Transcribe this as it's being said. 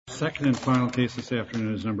second and final case this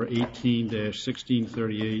afternoon is number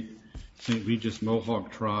 18-1638, St. Regis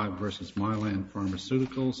Mohawk Tribe v. Mylan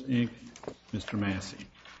Pharmaceuticals, Inc. Mr. Massey.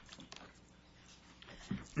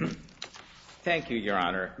 Thank you, Your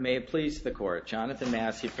Honor. May it please the Court, Jonathan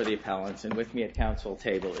Massey for the appellants, and with me at council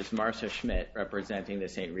table is Marcia Schmidt, representing the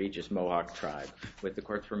St. Regis Mohawk Tribe. With the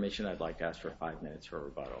Court's permission, I'd like to ask for 5 minutes for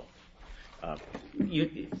rebuttal.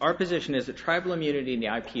 Our position is that tribal immunity in the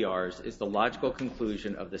IPRs is the logical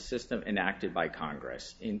conclusion of the system enacted by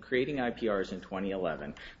Congress. In creating IPRs in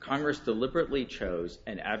 2011, Congress deliberately chose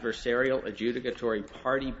an adversarial adjudicatory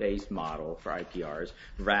party-based model for IPRs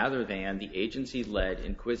rather than the agency-led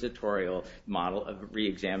inquisitorial model of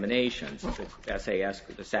reexaminations.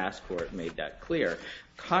 The SAS Court made that clear.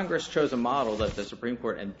 Congress chose a model that the Supreme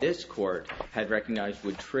Court and this Court had recognized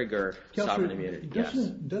would trigger sovereign immunity.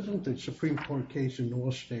 Doesn't the Supreme Court case in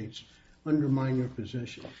oil states undermine your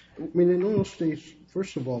position? I mean, in oil states,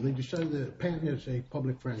 first of all, they decided that a patent is a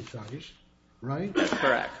public franchise, right? That's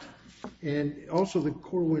correct. And also the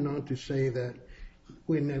Court went on to say that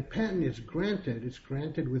when a patent is granted, it's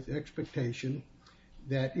granted with expectation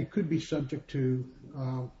that it could be subject to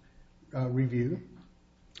review,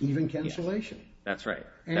 even cancellation. Yes. That's right.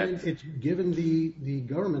 And it's given the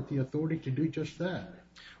government the authority to do just that.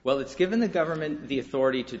 Well, it's given the government the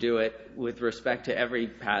authority to do it with respect to every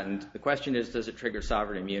patent. The question is, does it trigger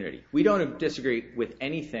sovereign immunity? We don't disagree with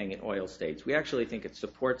anything in oil states. We actually think it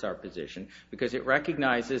supports our position because it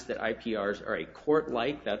recognizes that IPRs are a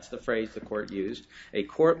court-like, that's the phrase the Court used, a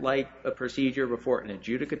court-like procedure before an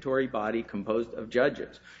adjudicatory body composed of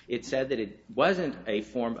judges. It said that it wasn't a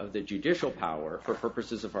form of the judicial power for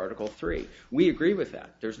purposes of Article 3. We agree with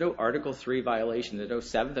that. There's no Article 3 violation. There's no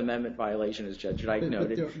Seventh Amendment violation, as Judge Dyke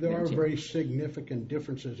noted. There are very significant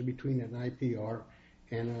differences between an IPR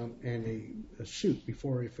and a suit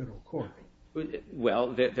before a federal court.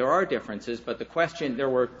 Well, there are differences, but the question, there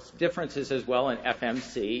were differences as well in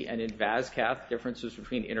FMC and in VASCAP, differences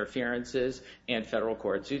between interferences and federal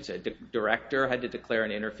court suits. A director had to declare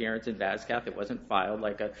an interference in VASCAP. It wasn't filed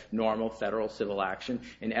like a normal federal civil action.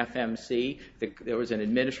 In FMC, there was an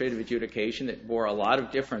administrative adjudication that bore a lot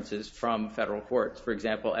of differences from federal courts. For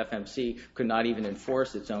example, FMC could not even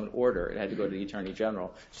enforce its own order. It had to go to the Attorney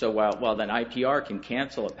General. So while an IPR can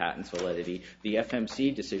cancel a patent's validity, the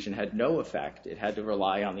FMC decision had no effect. It had to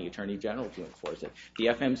rely on the Attorney General to enforce it. The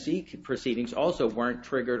FMC proceedings also weren't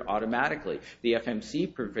triggered automatically. The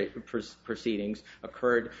FMC proceedings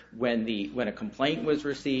occurred when a complaint was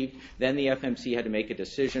received. Then the FMC had to make a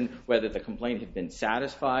decision whether the complaint had been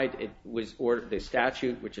satisfied. It was ordered, the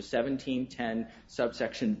statute, which is 1710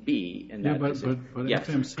 subsection B. And that but yes.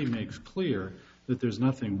 FMC makes clear that there's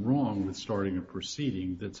nothing wrong with starting a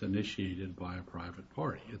proceeding that's initiated by a private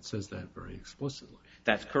party. It says that very explicitly.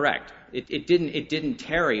 That's correct. It didn't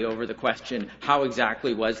tarry over the question, how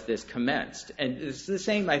exactly was this commenced? And it's the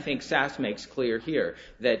same, I think, SAS makes clear here,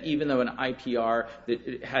 that even though an IPR,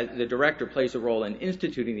 the director plays a role in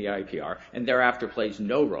instituting the IPR and thereafter plays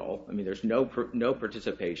no role, I mean, there's no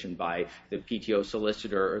participation by the PTO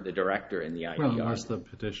solicitor or the director in the IPR. Well, unless the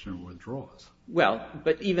petitioner withdraws. Well,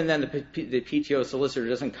 but even then, the PTO solicitor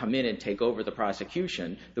doesn't come in and take over the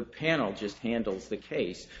prosecution. The panel just handles the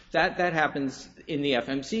case. That happens in the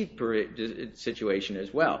FMC situation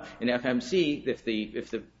as well. In FMC, if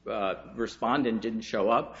the respondent didn't show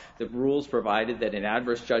up, the rules provided that an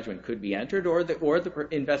adverse judgment could be entered or the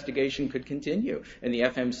investigation could continue, and the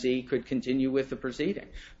FMC could continue with the proceeding.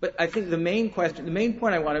 But I think the main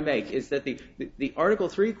point I want to make is that the Article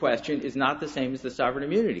 3 question is not the same as the sovereign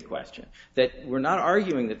immunity question. That we're not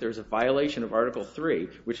arguing that there's a violation of Article 3,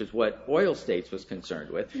 which is what oil states was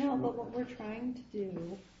concerned with. No, but what we're trying to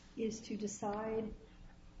do is to decide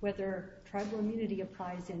whether tribal immunity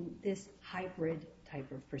applies in this hybrid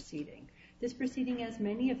type of proceeding. This proceeding has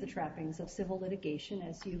many of the trappings of civil litigation,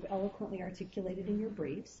 as you've eloquently articulated in your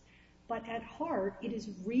briefs, but at heart, it is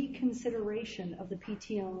reconsideration of the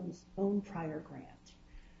PTO's own prior grant.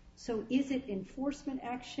 So is it enforcement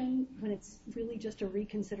action when it's really just a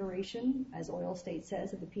reconsideration, as oil state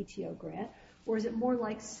says, of the PTO grant, or is it more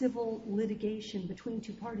like civil litigation between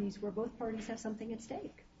two parties where both parties have something at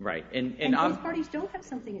stake? Right. And both parties don't have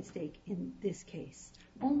something at stake in this case.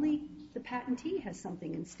 Only the patentee has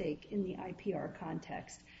something at stake in the IPR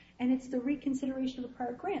context, and it's the reconsideration of the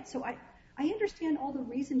prior grant. So I understand all the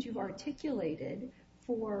reasons you've articulated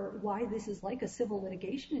for why this is like a civil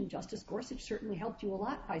litigation, and Justice Gorsuch certainly helped you a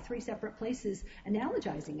lot by 3 separate places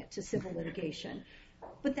analogizing it to civil litigation.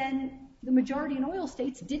 But then the majority in oil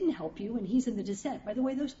states didn't help you, and he's in the dissent. By the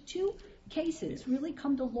way, those 2 cases really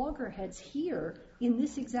come to loggerheads here in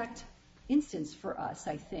this exact instance for us,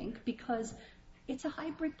 I think, because it's a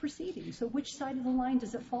hybrid proceeding. So which side of the line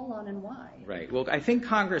does it fall on and why? Right. Well, I think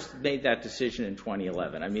Congress made that decision in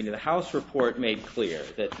 2011. I mean, the House report made clear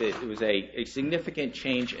that it was a significant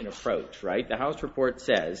change in approach, right? The House report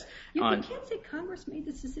says You can't say Congress made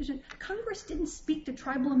this decision. Congress didn't speak to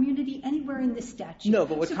tribal immunity anywhere in this statute. No,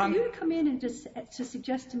 but what so for you to come in and just to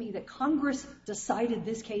suggest to me that Congress decided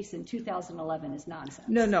this case in 2011 is nonsense.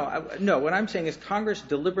 No. What I'm saying is Congress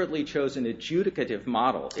deliberately chose an adjudicative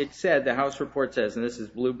model. It said, the House report says, and this is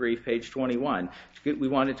Blue Brief, page 21,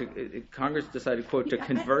 Congress decided, quote, to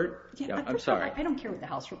convert. I'm sorry. I don't care what the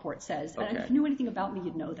House report says. Okay. And if you knew anything about me,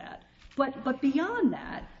 you'd know that. But beyond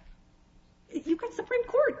that, you've got Supreme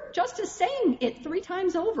Court justice saying it 3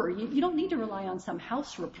 times over. You don't need to rely on some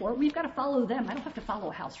House report. We've got to follow them. I don't have to follow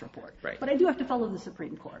a House report. Right. But I do have to follow the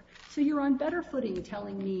Supreme Court. So you're on better footing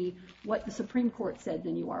telling me what the Supreme Court said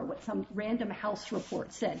than you are what some random House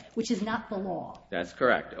report said, which is not the law. That's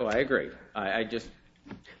correct. Oh, I agree.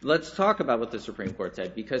 Let's talk about what the Supreme Court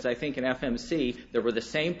said, because I think in FMC there were the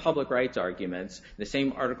same public rights arguments, the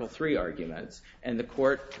same Article III arguments, and the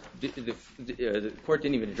court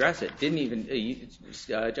didn't even address it.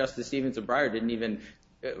 Justice Stevens and Breyer didn't even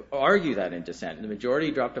argue that in dissent. The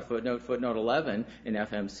majority dropped a footnote. Footnote 11 in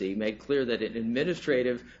FMC made clear that an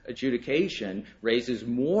administrative adjudication raises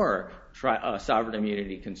more sovereign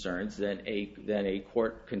immunity concerns than a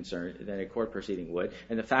court proceeding would,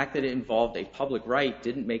 and the fact that it involved a public right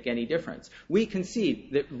didn't make any difference. We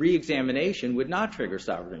concede that reexamination would not trigger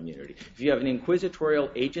sovereign immunity. If you have an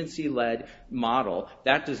inquisitorial agency-led model,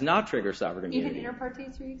 that does not trigger sovereign immunity. Even inter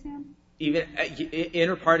partes re-exam? Even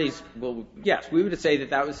inter partes, well, yes, we would say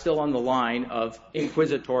that was still on the line of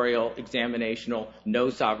inquisitorial, examinational,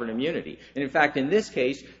 no sovereign immunity. And in fact, in this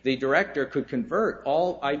case, the director could convert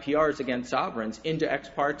all IPRs against sovereigns into ex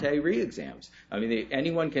parte re-exams. I mean,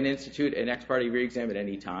 anyone can institute an ex parte re-exam at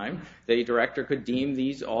any time. The director could deem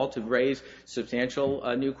these all to raise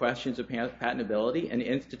substantial new questions of patentability and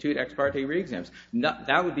institute ex parte re-exams.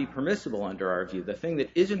 That would be permissible under our view. The thing that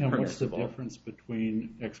isn't permissible... What's the difference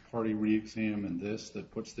between ex parte re-exam and this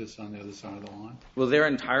that puts this on the other side of the line? Well, they're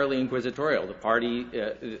entirely inquisitorial. The party,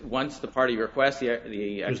 once the party requests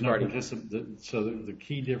the ex parte... So the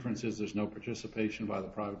key difference is there's no participation by the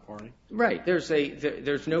private party? Right.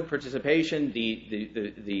 There's no participation.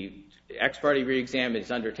 The ex parte re-exam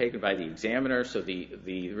is undertaken by the examiner, so the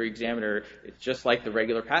re-examiner, it's just like the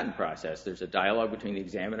regular patent process. There's a dialogue between the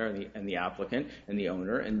examiner and the applicant and the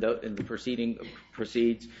owner, and the proceeding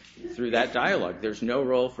proceeds through that dialogue. There's no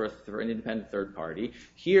role for an independent third party.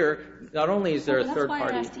 Here, not only is there a third party...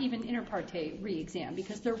 That's why I asked even inter parte re-exam,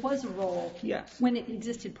 because there was a role, yes, when it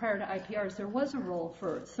existed prior to IPRs, there was a role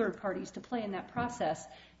for third parties to play in that process.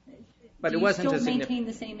 But Do it wasn't you still maintain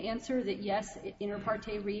the same answer that yes, inter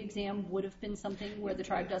parte re-exam would have been something where the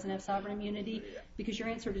tribe doesn't have sovereign immunity? Because your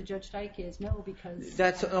answer to Judge Dyke is no, because...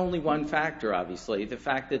 That's only one factor, obviously. The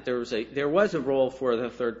fact that there was a role for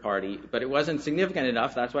the third party, but it wasn't significant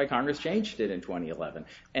enough. That's why Congress changed it in 2011.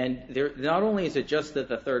 And not only is it just that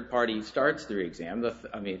the third party starts the re-exam,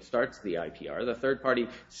 it starts the IPR, the third party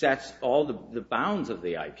sets all the bounds of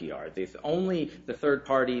the IPR.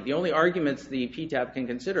 The only arguments the PTAB can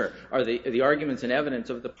consider are the arguments and evidence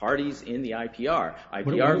of the parties in the IPR.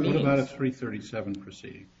 What about a 337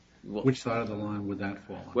 proceeding? Which side of the line would that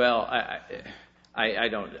fall on? Well, I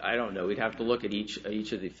don't know. We'd have to look at each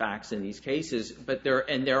of the facts in these cases. But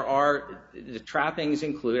the trappings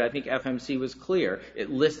include, I think FMC was clear, it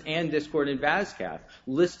lists, and this court in VASCAF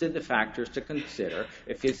listed the factors to consider.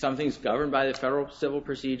 If something's governed by the federal civil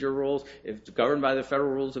procedure rules, if it's governed by the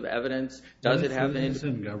federal rules of evidence, does it have... It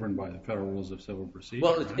isn't governed by the federal rules of civil procedure.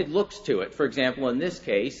 Well, right? it looks to it. For example, in this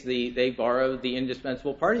case, they borrowed the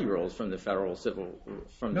indispensable party rules from the federal civil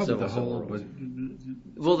rules.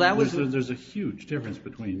 Well, that was... There's a huge difference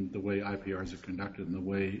between the way IPRs are conducted and the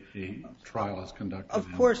way a trial is conducted.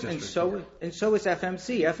 Of course, and so is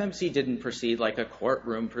FMC. FMC didn't proceed like a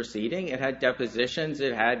courtroom proceeding. It had depositions.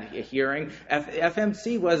 It had a hearing.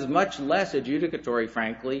 FMC was much less adjudicatory,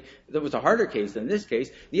 frankly. There was a harder case than this case.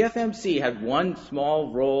 The FMC had one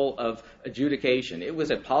small role of adjudication. It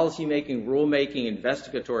was a policymaking, rulemaking,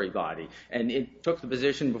 investigatory body, and it took the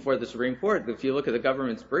position before the Supreme Court. If you look at the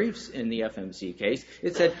government's briefs in the FMC case,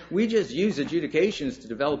 it said, we just use adjudications to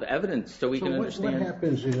develop evidence so we can understand. What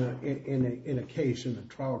happens in a case, in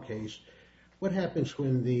a trial case, what happens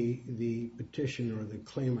when the petitioner or the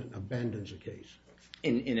claimant abandons a case?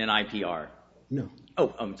 In an IPR? No.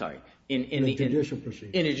 Oh, I'm sorry. In a judicial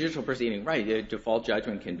proceeding. In a judicial proceeding, right. A default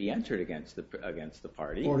judgment can be entered against the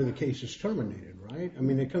party. Or the case is terminated, right? I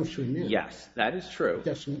mean, it comes to an end. Yes, that is true.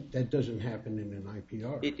 That doesn't happen in an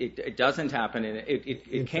IPR. It doesn't happen.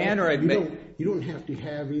 It can fact, or it may. You don't have to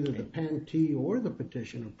have either the patentee or the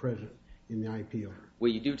petitioner present in the IPR.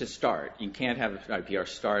 Well, you do to start. You can't have an IPR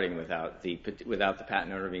starting without the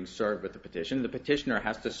patent owner being served with the petition. The petitioner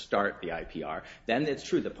has to start the IPR. Then it's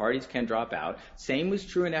true. The parties can drop out. Same was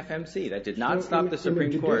true in FMC. That did not stop the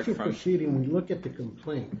Supreme Court from... In a judicial proceeding, we look at the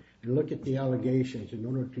complaint and look at the allegations in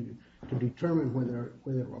order to determine whether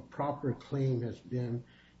a proper claim has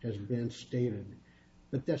been stated.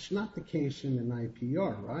 But that's not the case in an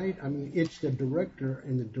IPR, right? I mean, it's the director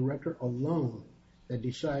and the director alone that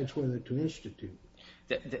decides whether to institute.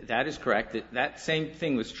 That is correct. That same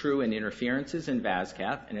thing was true in interferences in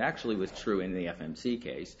VASCAP, and it actually was true in the FMC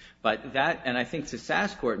case. But that, and I think the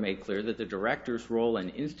SAS court made clear that the director's role in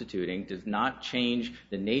instituting does not change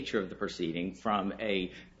the nature of the proceeding from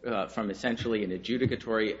essentially an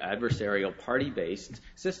adjudicatory adversarial party-based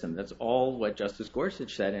system. That's all what Justice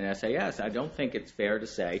Gorsuch said in SAS. I don't think it's fair to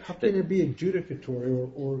say... How can it be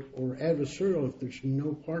adjudicatory or adversarial if there's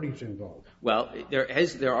no parties involved? Well,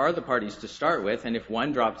 there are the parties to start with, and if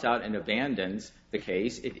one drops out and abandons the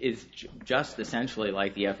case, it is just essentially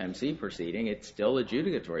like the FMC proceeding. It's still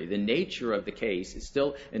adjudicatory. The nature of the case is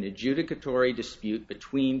still an adjudicatory dispute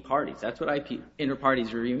between parties. That's what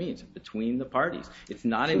inter-parties review means, between the parties. It's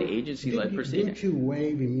not an agency-led proceeding. Didn't you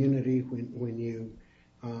waive immunity when you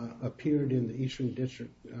appeared in the Eastern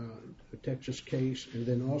District of Texas case, and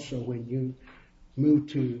then also when you moved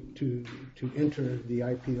to enter the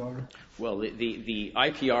IPR? Well, the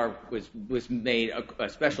IPR was made, a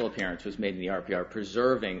special appearance was made in the IPR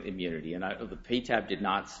preserving immunity, and the PTAB did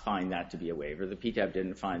not find that to be a waiver. The PTAB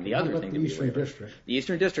didn't find the other thing to be a waiver. What about the Eastern District? The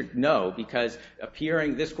Eastern District, no, because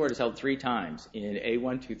appearing, this court has held 3 times, in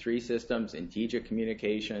A123 systems, in TIJA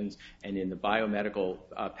communications, and in the biomedical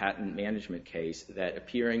patent management case, that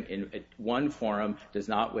appearing in one forum does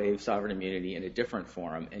not waive sovereign immunity in a different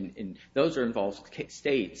forum, and those are involved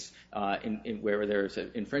states where there's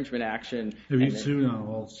an infringement action. Have you sued on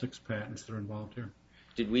all 6 patents that are involved here?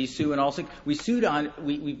 Did we sue on all 6? We sued on,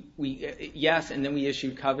 yes, and then we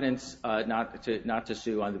issued covenants not to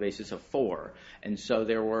sue on the basis of 4. And so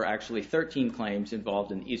there were actually 13 claims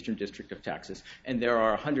involved in the Eastern District of Texas, and there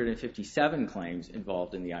are 157 claims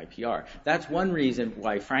involved in the IPR. That's one reason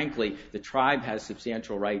why, frankly, the tribe has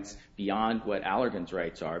substantial rights beyond what Allergan's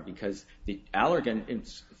rights are, because the Allergan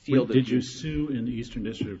field... Did you sue in the Eastern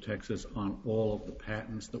District of Texas on all of the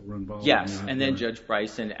patents that were involved? Yes, and then Judge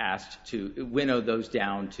Bryson asked to winnow those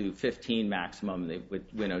down to 15 maximum. They would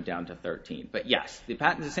winnow down to 13. But yes, the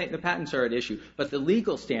patents are at issue, but the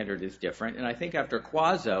legal standard is different, and I think after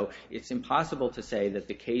Quazzo, it's impossible to say that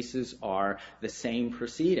the cases are the same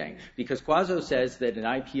proceeding, because Quazzo says that an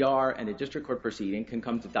IPR and a district court proceeding can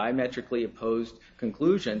come to diametrically opposed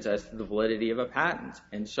conclusions as to the validity of a patent.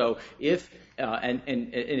 And so if, and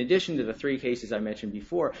in addition to the 3 cases I mentioned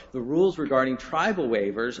before, the rules regarding tribal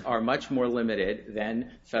waivers are much more limited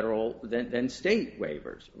than state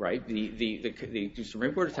waivers, right? The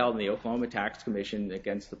Supreme Court has held in the Oklahoma Tax Commission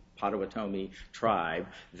against the Potawatomi tribe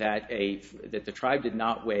that the tribe did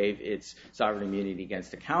not waive its sovereign immunity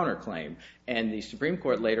against a counterclaim. And the Supreme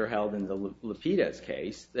Court later held in the Lapidus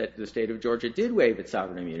case that the state of Georgia did waive its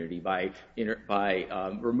sovereign immunity by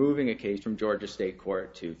removing a case from Georgia state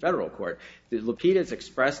court to federal court. The Lapidus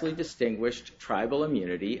expressly distinguished tribal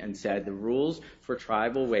immunity and said the rules for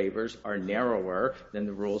tribal waivers are narrower than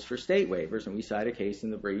the rules for state waivers. And we cite a case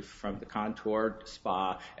in the brief from the Contour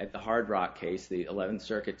Spa at the Hard Rock case, the 11th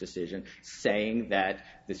Circuit decision, saying that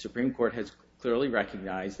the Supreme Court has clearly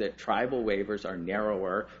recognized that tribal waivers are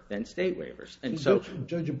narrower than state waivers. And so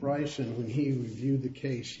Judge Bryson, when he reviewed the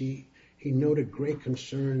case, he noted great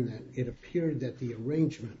concern that it appeared that the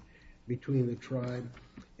arrangement between the tribe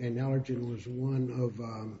and Allergan was one of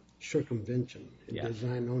circumvention,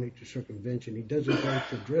 designed only to circumvention. He doesn't like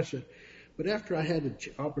to address it. But after I had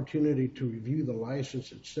the opportunity to review the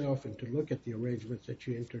license itself and to look at the arrangements that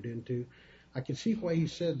you entered into, I can see why he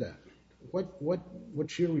said that.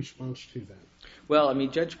 What's your response to that? Well, I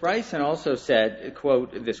mean, Judge Bryson also said,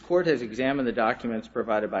 quote, this court has examined the documents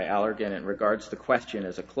provided by Allergan and regards the question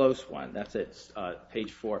as a close one. That's at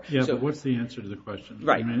page 4. Yeah, so, but what's the answer to the question?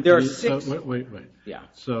 Right. I mean, there are 6. So, wait. Yeah.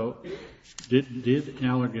 So did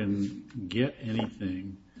Allergan get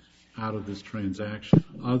anything out of this transaction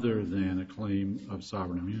other than a claim of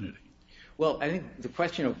sovereign immunity? Well, I think the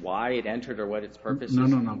question of why it entered or what its purpose is.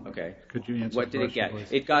 No. Okay. Could you answer what the did question,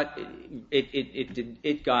 it get?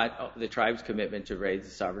 It got the tribe's commitment to raise the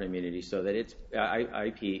sovereign immunity so that its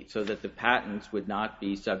IP, so that the patents would not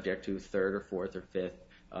be subject to third or fourth or fifth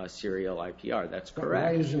serial IPR. That's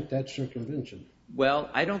correct. Why isn't that circumvention? Well,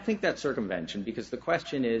 I don't think that's circumvention because the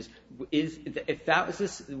question is if that was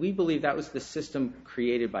this, we believe that was the system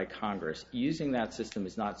created by Congress. Using that system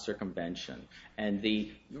is not circumvention. And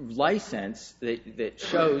the license that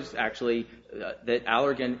shows actually that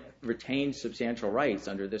Allergan retained substantial rights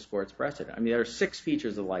under this court's precedent. I mean, there are 6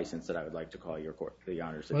 features of the license that I would like to call the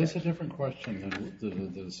honors attention. Well, it's a different question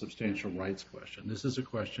than the substantial rights question. This is a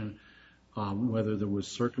question whether there was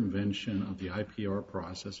circumvention of the IPR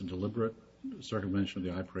process and deliberate circumvention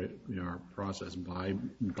of the IPR process by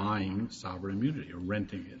buying sovereign immunity or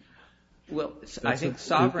renting it. Well, I think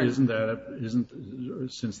sovereign...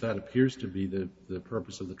 Since that appears to be the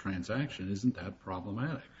purpose of the transaction, isn't that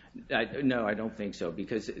problematic? No, I don't think so,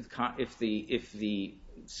 because if the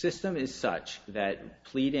system is such that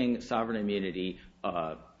pleading sovereign immunity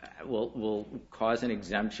will cause an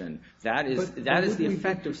exemption, that is the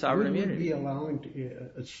effect of sovereign immunity. Would we be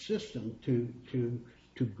allowing a system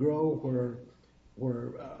to grow where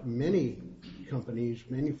many companies,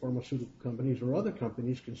 many pharmaceutical companies or other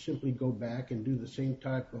companies can simply go back and do the same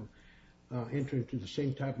type of enter into the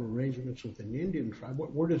same type of arrangements with an Indian tribe?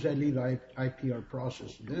 Where does that leave the IPR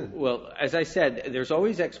process then? Well, as I said, there's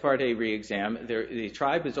always ex parte re-exam. The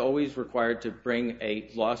tribe is always required to bring a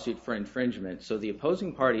lawsuit for infringement. So the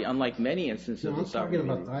opposing party, unlike many instances of sovereign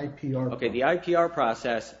immunity... I'm talking about the IPR Okay, the IPR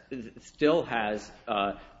process still has...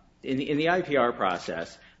 In the IPR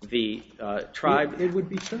process, the tribe... It would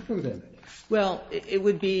be circumvented. Well, it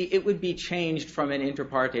would be changed from an inter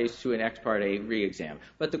partes to an ex parte re-exam.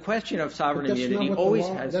 But the question of sovereign immunity always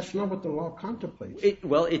has... That's not what the law contemplates.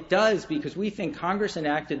 Well, it does, because we think Congress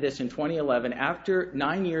enacted this in 2011 after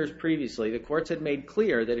 9 years previously. The courts had made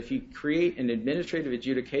clear that if you create an administrative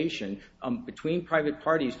adjudication between private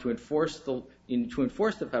parties to enforce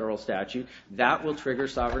the federal statute, that will trigger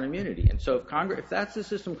sovereign immunity. And so if that's the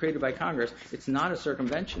system created by Congress, it's not a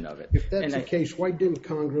circumvention of it. If that's the case, why didn't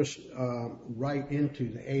Congress write into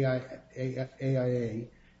the AIA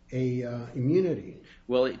immunity?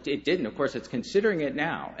 Well, it didn't. Of course, it's considering it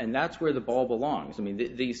now, and that's where the ball belongs. I mean,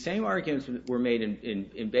 the same arguments were made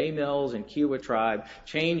in Bay Mills and Kiowa Tribe,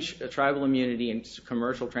 change tribal immunity in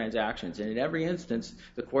commercial transactions. And in every instance,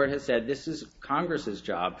 the court has said this is Congress's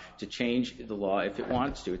job to change the law if it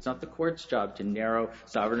wants to. It's not the court's job to narrow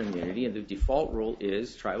sovereign immunity, and the default rule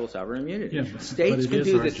is tribal sovereign immunity. Yeah, States can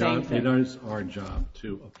do the same thing. It is our job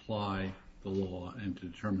to apply the law and to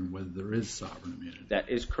determine whether there is sovereign immunity. That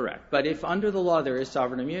is correct. But if under the law there is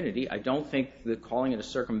sovereign immunity, I don't think that calling it a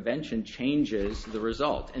circumvention changes the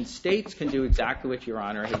result. And states can do exactly what Your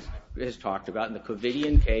Honor has talked about. In the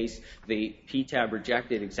Covidian case, the PTAB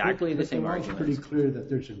rejected exactly the same arguments. It's pretty clear that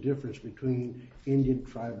there's a difference between Indian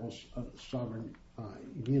tribal sovereign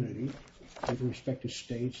immunity with respect to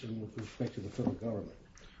states and with respect to the federal government.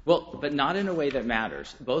 Well, but not in a way that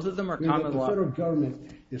matters. Both of them are common law. The federal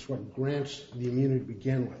government is what grants the immunity to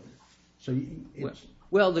begin with. So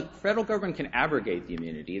Well, the federal government can abrogate the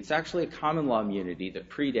immunity. It's actually a common law immunity that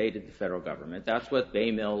predated the federal government. That's what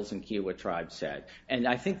Bay Mills and Kiowa Tribe said. And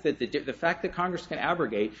I think that the fact that Congress can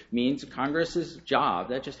abrogate means Congress's job,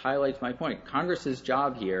 that just highlights my point, Congress's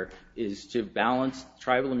job here is to balance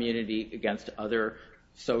tribal immunity against other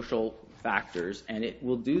social factors, and it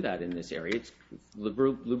will do that in this area.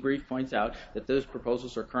 Blue Brief points out that those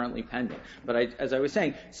proposals are currently pending. But as I was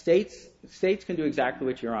saying, states can do exactly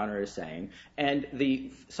what Your Honor is saying, and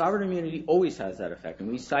the sovereign immunity always has that effect.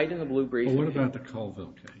 And we cite in the Blue Brief... Well, what about the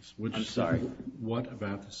Colville case? I'm sorry? What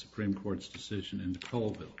about the Supreme Court's decision in the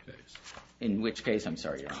Colville case? In which case, I'm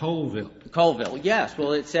sorry, Your Honor? Colville. Colville, yes.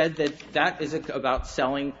 Well, it said that is about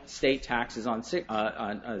selling state taxes on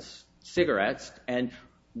cigarettes, and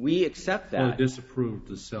we accept that. Well, it disapproved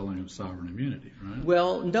the selling of sovereign immunity, right?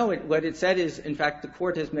 Well, no. What it said is, in fact, the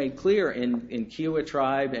court has made clear in Kiowa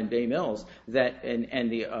Tribe and Bay Mills that, and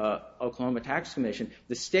the Oklahoma Tax Commission,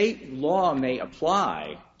 the state law may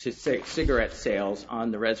apply to cigarette sales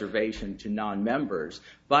on the reservation to non-members,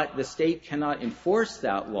 but the state cannot enforce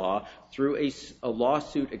that law through a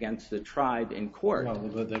lawsuit against the tribe in court. Well,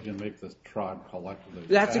 but they can make the tribe collectively.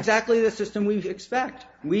 That's exactly the system we expect.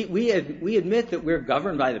 We admit that we're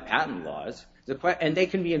governed by the patent laws, and they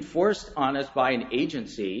can be enforced on us by an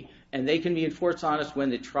agency, and they can be enforced on us when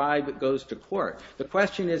the tribe goes to court. The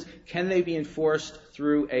question is, can they be enforced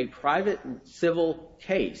through a private civil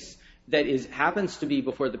case that happens to be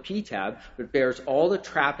before the PTAB, but bears all the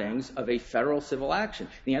trappings of a federal civil action?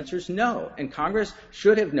 The answer is no. And Congress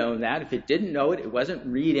should have known that. If it didn't know it, it wasn't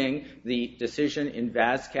reading the decision in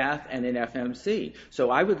VASCAF and in FMC. So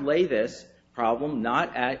I would lay this problem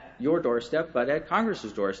not at your doorstep, but at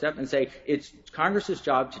Congress's doorstep, and say it's Congress's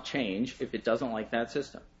job to change if it doesn't like that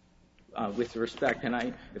system. With respect,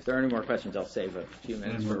 if there are any more questions, I'll save a few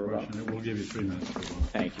minutes for rebuttal. We'll give you 3 minutes for rebuttal.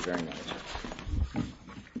 Thank you very much.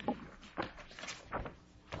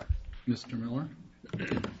 Mr. Miller?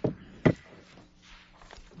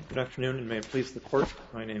 Good afternoon, and may it please the Court.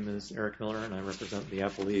 My name is Eric Miller, and I represent the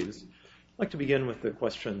Appellees. I'd like to begin with the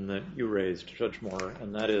question that you raised, Judge Moore,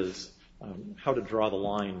 and that is how to draw the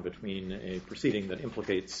line between a proceeding that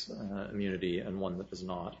implicates immunity and one that does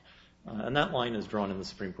not. And that line is drawn in the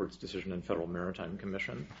Supreme Court's decision in Federal Maritime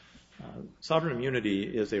Commission. Sovereign immunity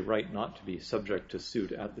is a right not to be subject to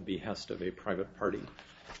suit at the behest of a private party.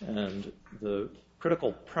 And the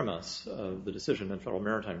critical premise of the decision in Federal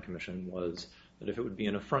Maritime Commission was that if it would be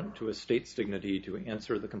an affront to a state's dignity to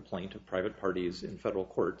answer the complaint of private parties in federal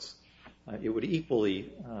courts, it would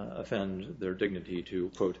equally offend their dignity to,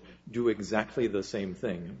 quote, do exactly the same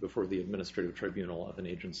thing before the administrative tribunal of an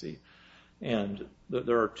agency. And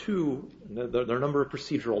there are a number of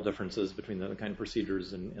procedural differences between the kind of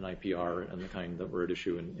procedures in IPR and the kind that were at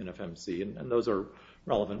issue in FMC, and those are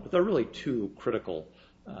relevant. But there are really two critical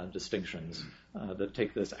distinctions that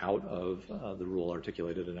take this out of the rule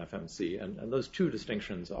articulated in FMC. And those two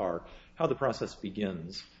distinctions are how the process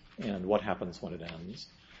begins and what happens when it ends.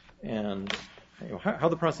 And how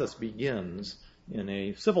the process begins in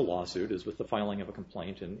a civil lawsuit is with the filing of a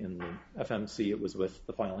complaint. In the FMC, it was with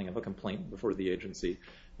the filing of a complaint before the agency.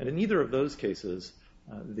 And in either of those cases,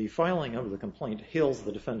 the filing of the complaint hails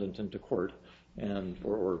the defendant into court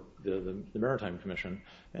or the Maritime Commission,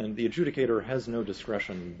 and the adjudicator has no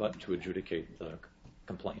discretion but to adjudicate the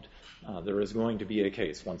complaint. There is going to be a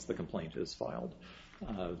case once the complaint is filed.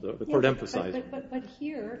 The court emphasized... But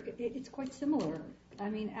here, it's quite similar. I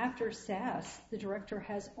mean, after SAS, the director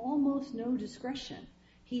has almost no discretion.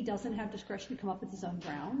 He doesn't have discretion to come up with his own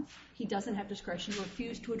grounds. He doesn't have discretion to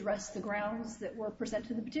refuse to address the grounds that were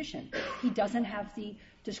presented in the petition. He doesn't have the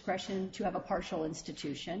discretion to have a partial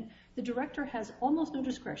institution. The director has almost no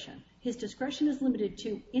discretion. His discretion is limited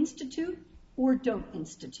to institute or don't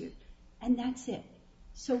institute. And that's it.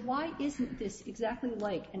 So why isn't this exactly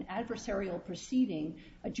like an adversarial proceeding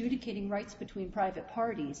adjudicating rights between private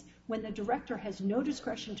parties when the director has no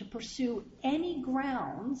discretion to pursue any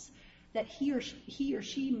grounds that he or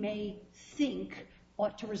she may think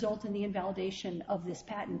ought to result in the invalidation of this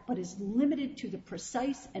patent, but is limited to the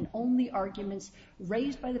precise and only arguments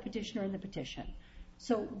raised by the petitioner in the petition?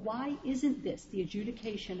 So why isn't this the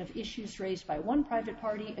adjudication of issues raised by one private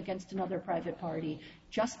party against another private party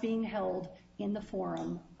just being held in the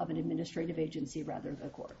forum of an administrative agency rather than a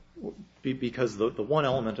court? Because the one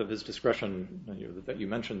element of his discretion that you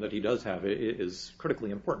mentioned that he does have is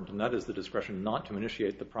critically important, and that is the discretion not to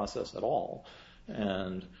initiate the process at all.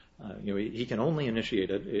 And he can only initiate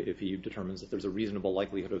it if he determines that there's a reasonable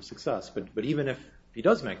likelihood of success. But even if he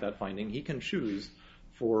does make that finding, he can choose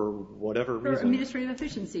for whatever reason. For administrative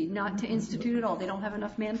efficiency, not to institute at all. They don't have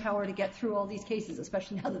enough manpower to get through all these cases,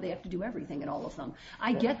 especially now that they have to do everything in all of them.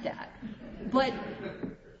 I get that. But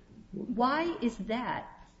why is that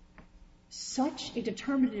such a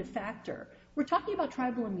determinative factor? We're talking about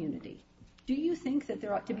tribal immunity. Do you think that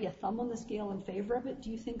there ought to be a thumb on the scale in favor of it?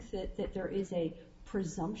 Do you think that there is a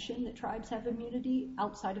presumption that tribes have immunity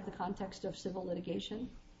outside of the context of civil litigation?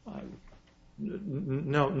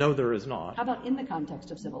 No, there is not. How about in the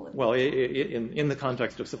context of civil litigation? Well, in the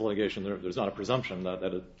context of civil litigation, there's not a presumption that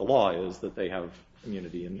the law is that they have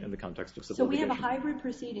immunity in the context of civil litigation. So we have a hybrid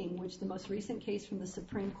proceeding, which the most recent case from the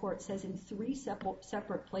Supreme Court says in 3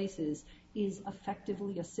 separate places is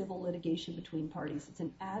effectively a civil litigation between parties. It's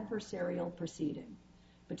an adversarial proceeding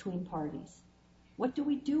between parties. What do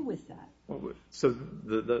we do with that? So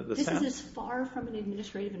this is as far from an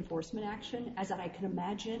administrative enforcement action as I can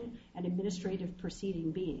imagine an administrative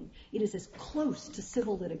proceeding being. It is as close to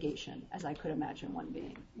civil litigation as I could imagine one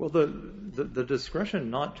being. Well, the discretion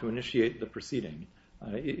not to initiate the proceeding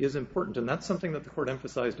is important, and that's something that the court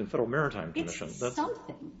emphasized in Federal Maritime Commission. It's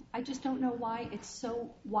something. I just don't know why it's so.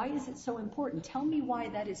 Why is it so important? Tell me why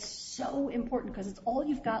that is so important, because it's all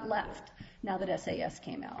you've got left now that SAS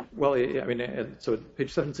came out. Well, I mean, so at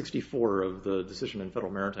page 764 of the decision in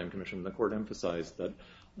Federal Maritime Commission, the court emphasized that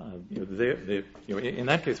In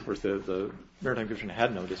that case, of course, the Maritime Commission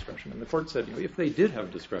had no discretion, and the court said if they did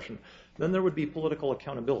have discretion, then there would be political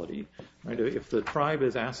accountability. Right? If the tribe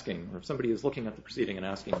is asking, or if somebody is looking at the proceeding and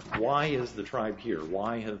asking, why is the tribe here?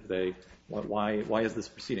 Why is this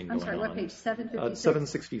proceeding going on? I'm sorry, what page? 756?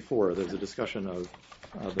 764. There's a discussion of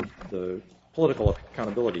the political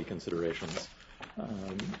accountability considerations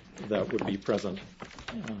that would be present.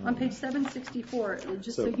 On page 764,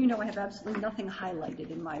 just so you know, I have absolutely nothing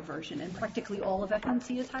highlighted in my version, and practically all of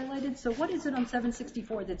FMC is highlighted. So what is it on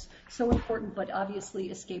 764 that's so important but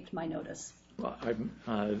obviously escaped my notice? Well,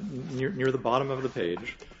 near the bottom of the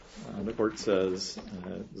page, the court says,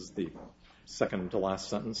 this is the second to last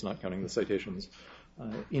sentence, not counting the citations,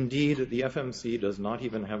 indeed, the FMC does not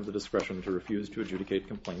even have the discretion to refuse to adjudicate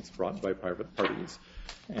complaints brought by private parties.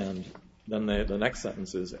 And then the next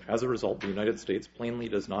sentence is, as a result, the United States plainly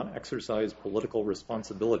does not exercise political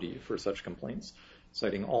responsibility for such complaints,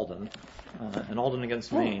 citing Alden. And Alden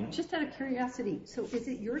against Maine. Just out of curiosity, so is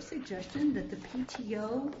it your suggestion that the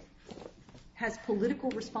PTO has political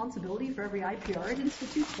responsibility for every IPR it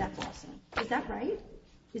institutes? That's awesome. Is that right?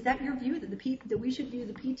 Is that your view, that we should view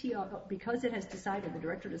the PTO, because it has decided, the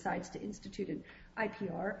director decides to institute an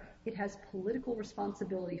IPR, it has political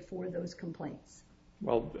responsibility for those complaints?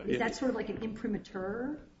 Well, is that sort of like an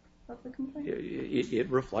imprimatur of the complaint? It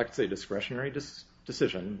reflects a discretionary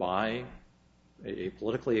decision by a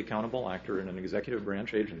politically accountable actor in an executive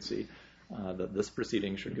branch agency that this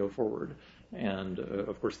proceeding should go forward. And,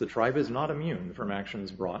 of course, the tribe is not immune from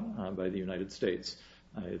actions brought by the United States.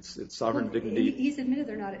 It's sovereign dignity. He's admitted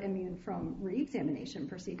they're not immune from re-examination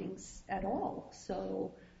proceedings at all.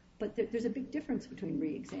 So, but there's a big difference between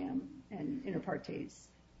re-exam and inter partes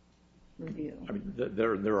review. I mean,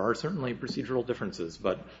 there are certainly procedural differences,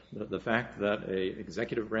 but the fact that a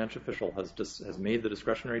executive branch official has made the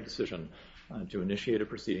discretionary decision to initiate a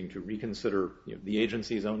proceeding to reconsider the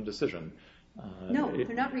agency's own decision. No,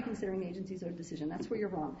 they're not reconsidering the agency's own decision. That's where you're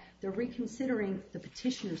wrong. They're reconsidering the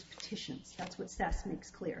petitioner's petitions. That's what SAS makes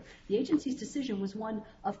clear. The agency's decision was one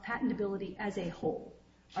of patentability as a whole.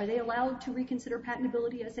 Are they allowed to reconsider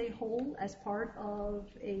patentability as a whole as part of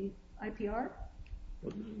a IPR?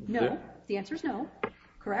 No. The answer is no.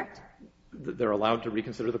 Correct? They're allowed to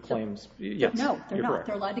reconsider the claims. Yes. No, they're not. Correct.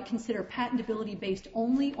 They're allowed to consider patentability based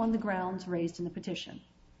only on the grounds raised in the petition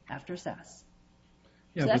after SAS.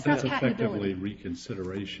 Yeah, So but that's not effectively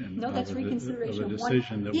reconsideration. No, that's reconsideration of a of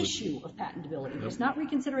decision one that issue of patentability. It's not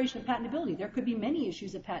reconsideration of patentability. There could be many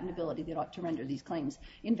issues of patentability that ought to render these claims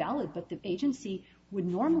invalid, but the agency would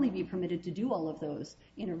normally be permitted to do all of those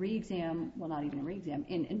in a re-exam, well, not even a re-exam,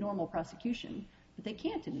 in normal prosecution, but they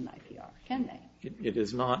can't in an IPR, can they? It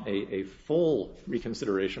is not a full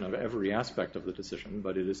reconsideration of every aspect of the decision,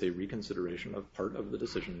 but it is a reconsideration of part of the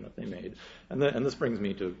decision that they made. And this brings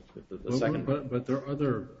me to the second. But there are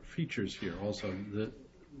other features here also. That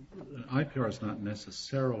an IPR is not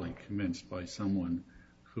necessarily commenced by someone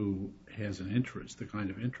who has an interest, the kind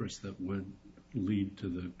of interest that would lead to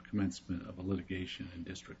the commencement of a litigation in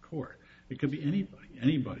district court. It could be anybody.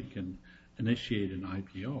 Anybody can initiate an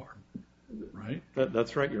IPR. Right?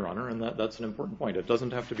 That's right, Your Honor, and that's an important point. It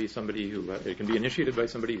doesn't have to be somebody who, it can be initiated by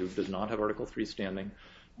somebody who does not have Article 3 standing,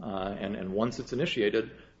 and once it's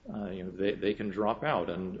initiated, they can drop out.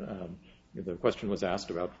 And the question was asked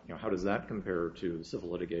about, how does that compare to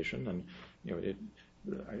civil litigation? And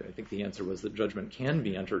I think the answer was that judgment can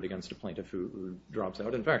be entered against a plaintiff who drops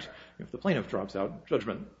out. In fact, if the plaintiff drops out,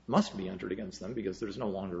 judgment must be entered against them because there's no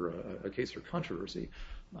longer a case or controversy.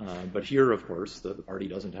 But here, of course, the party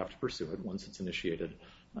doesn't have to pursue it. Once it's initiated,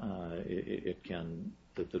 the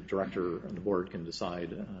director and the board can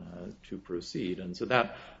decide to proceed. And so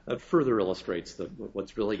that further illustrates that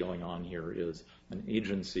what's really going on here is an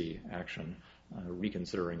agency action,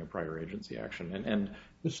 reconsidering a prior agency action.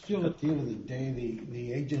 But still, at the end of the day,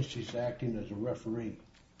 the agency's acting as a referee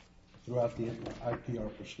throughout the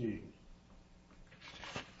IPR proceeding.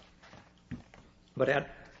 But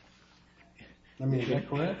is that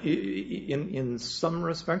correct? In some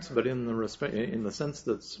respects, but in the sense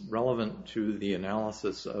that's relevant to the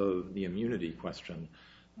analysis of the immunity question,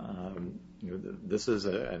 this is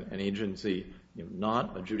an agency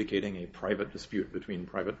not adjudicating a private dispute between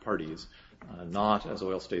private parties, not, as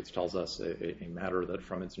Oil States tells us, a matter that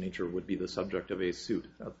from its nature would be the subject of a suit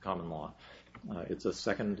of common law. It's a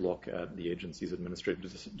second look at the agency's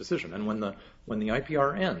administrative decision. And when the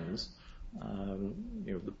IPR ends,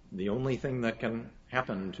 the only thing that can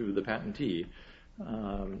happen to the patentee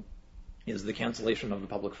is the cancellation of the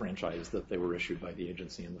public franchise that they were issued by the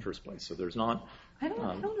agency in the first place. So there's not... I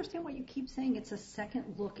don't understand why you keep saying it's a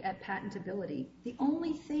second look at patentability. The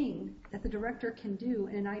only thing that the director can do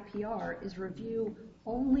in an IPR is review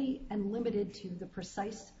only and limited to the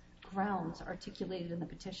precise grounds articulated in the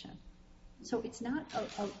petition. So it's not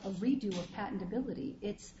a redo of patentability.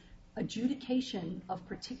 It's adjudication of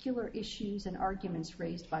particular issues and arguments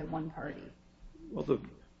raised by one party. Well,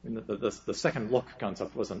 the second look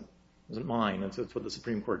concept wasn't mine. It's what the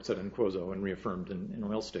Supreme Court said in Quozo and reaffirmed in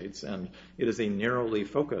Oil States, and it is a narrowly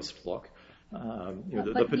focused look.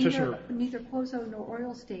 But petitioner... neither Quozo nor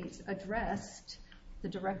Oil States addressed the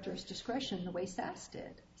director's discretion the way SAS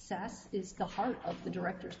did. SAS is the heart of the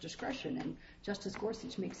director's discretion, and Justice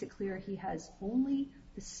Gorsuch makes it clear he has only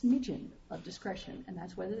the smidgen of discretion, and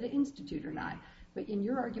that's whether to institute or not. But in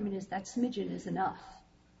your argument is that smidgen is enough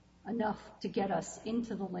to get us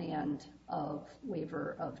into the land of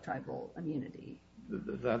waiver of tribal immunity.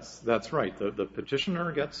 That's right. The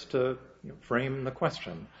petitioner gets to frame the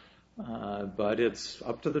question, but it's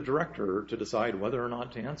up to the director to decide whether or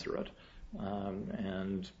not to answer it.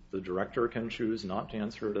 And the director can choose not to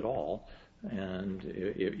answer it at all. And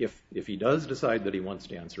if he does decide that he wants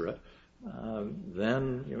to answer it,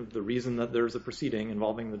 then the reason that there's a proceeding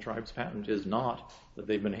involving the tribe's patent is not that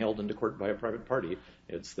they've been hailed into court by a private party.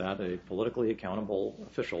 It's that a politically accountable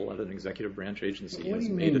official at an executive branch agency has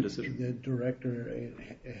made a decision. What do you mean the director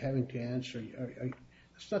having to answer?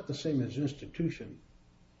 It's not the same as institution.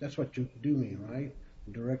 That's what you do mean, right?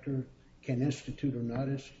 The director can institute or not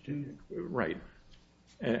institute? Right.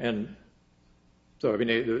 And so, I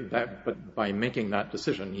mean, but by making that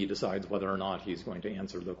decision, he decides whether or not he's going to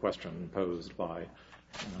answer the question posed by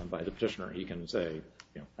the petitioner. He can say,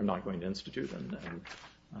 I'm not going to institute, and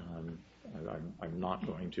I'm not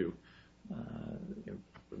going to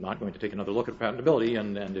take another look at patentability.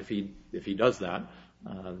 And if he does that,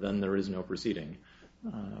 then there is no proceeding.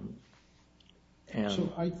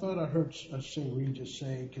 So I thought I heard St. Regis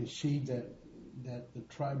concede that the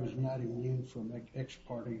tribe is not immune from ex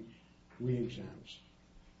parte re-exams.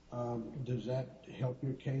 Does that help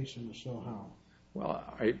your case, and if so, how? Well,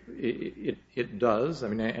 it does. I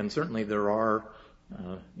mean, and certainly there are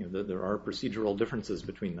procedural differences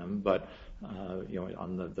between them, but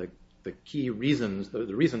on the key reasons,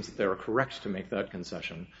 the reasons that they are correct to make that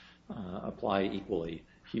concession apply equally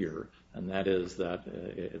here, and that is that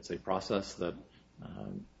it's a process that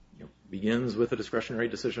begins with a discretionary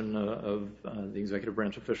decision of the executive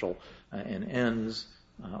branch official and ends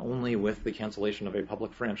only with the cancellation of a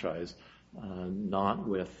public franchise, not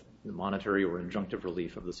with monetary or injunctive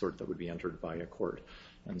relief of the sort that would be entered by a court.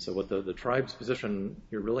 And so what the tribe's position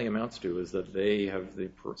here really amounts to is that they have the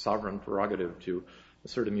sovereign prerogative to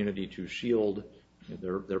assert immunity to shield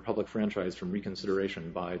their public franchise from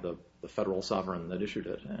reconsideration by the federal sovereign that issued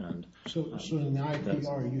it. And so in the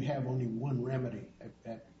IPR, you have only one remedy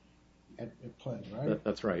at play, right?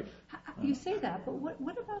 That's right. You say that, but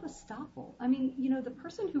what about estoppel? I mean, the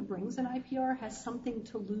person who brings an IPR has something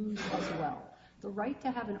to lose as well. The right to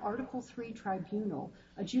have an Article III tribunal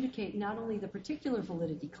adjudicate not only the particular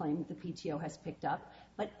validity claim that the PTO has picked up,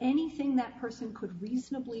 but anything that person could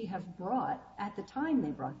reasonably have brought at the time they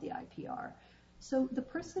brought the IPR. So the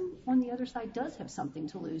person on the other side does have something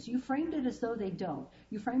to lose. You framed it as though they don't.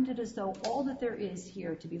 You framed it as though all that there is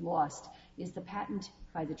here to be lost is the patent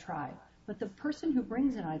by the tribe. But the person who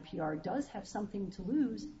brings an IPR does have something to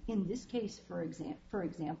lose. In this case, for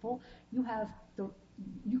example,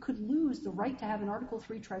 you could lose the right to have an Article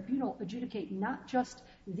III tribunal adjudicate not just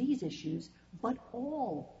these issues, but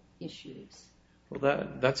all issues. Well,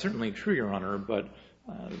 that's certainly true, Your Honor, but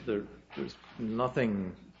there's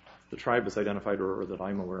nothing the tribe has identified or that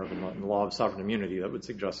I'm aware of in the law of sovereign immunity that would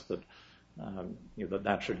suggest that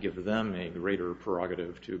that should give them a greater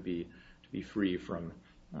prerogative to be free from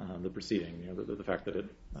the proceeding. The fact that it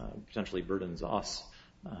potentially burdens us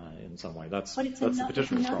in some way. That's the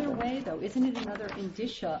petitioner's problem. Another way, though, isn't it another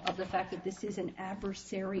indicia of the fact that this is an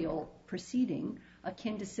adversarial proceeding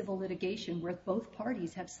akin to civil litigation where both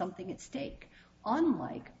parties have something at stake,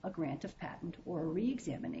 unlike a grant of patent or a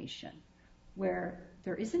re-examination where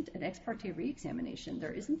there isn't an ex parte re-examination,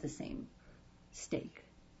 there isn't the same stake.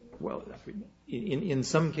 Well, in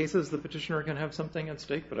some cases the petitioner can have something at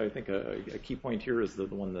stake, but I think a key point here is the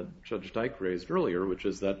one that Judge Dyke raised earlier, which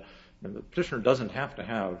is that the petitioner doesn't have to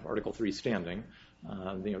have Article III standing.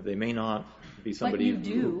 They may not be somebody... But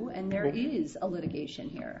you do, and there is a litigation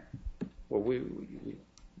here. Well,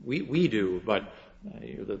 we do, but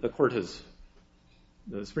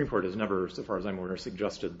the Supreme Court has never, so far as I'm aware,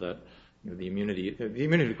 suggested that the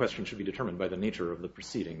immunity question should be determined by the nature of the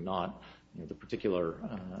proceeding, not the particular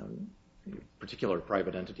particular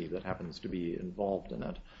private entity that happens to be involved in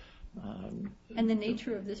it. And the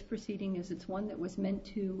nature of this proceeding is it's one that was meant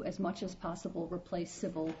to, as much as possible, replace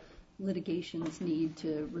civil litigation's need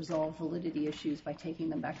to resolve validity issues by taking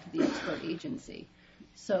them back to the expert agency.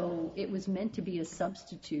 So it was meant to be a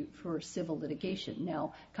substitute for civil litigation.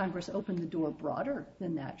 Now, Congress opened the door broader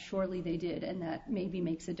than that. Surely they did, and that maybe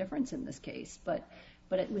makes a difference in this case. But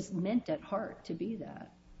it was meant at heart to be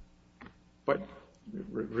that. But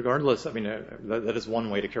regardless, I mean, that is one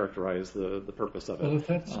way to characterize the purpose of it. Well, if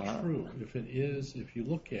that's true, if you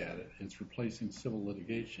look at it, it's replacing civil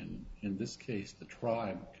litigation. In this case, the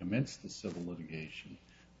tribe commenced the civil litigation,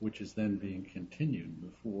 which is then being continued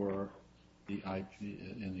before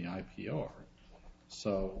in the IPR.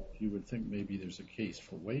 So you would think maybe there's a case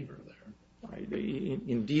for waiver there. Right.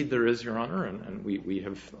 Indeed, there is, Your Honor, and we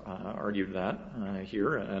have argued that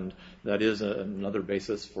here, and that is another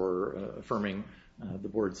basis for affirming the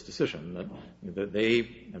board's decision that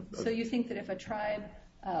they. So you think that if a tribe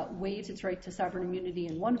waives its right to sovereign immunity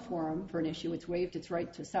in one forum for an issue, it's waived its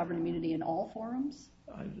right to sovereign immunity in all forums?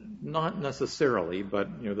 Not necessarily,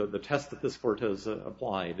 but the test that this court has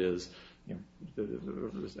applied is.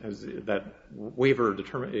 That waiver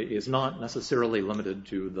is not necessarily limited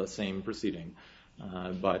to the same proceeding,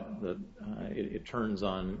 but it turns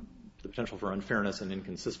on the potential for unfairness and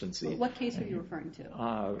inconsistency. What case are you referring to?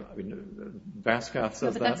 Vascath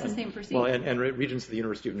says that. No, but that's the same proceeding. Well, and Regents of the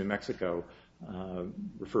University of New Mexico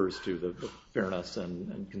refers to the fairness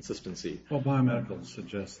and consistency. Well, biomedical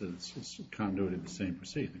suggests that it's continuity of the same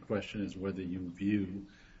proceeding. The question is whether you view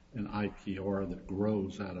an IPR that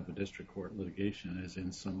grows out of a district court litigation is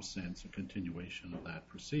in some sense a continuation of that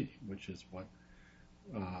proceeding, which is what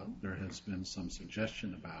there has been some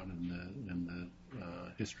suggestion about in the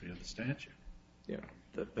history of the statute. Yeah,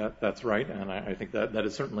 that's right, and I think that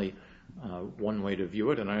is certainly one way to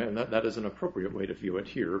view it, and that is an appropriate way to view it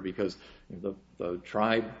here because the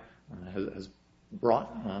tribe has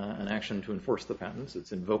brought an action to enforce the patents.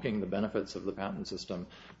 It's invoking the benefits of the patent system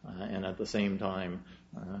and at the same time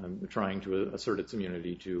trying to assert its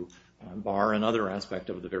immunity to bar another aspect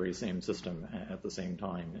of the very same system at the same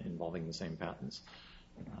time involving the same patents.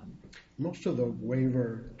 Most of the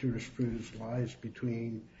waiver jurisprudence lies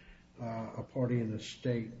between a party and a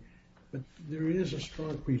state, but there is a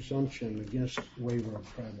strong presumption against waiver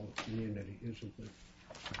of tribal immunity, isn't there?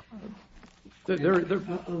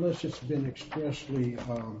 Unless it's been expressly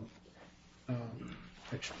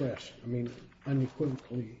expressed,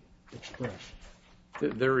 unequivocally expressed.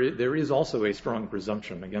 There is also a strong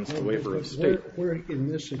presumption against the waiver of state. Where in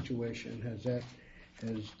this situation has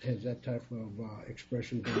that type of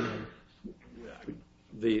expression been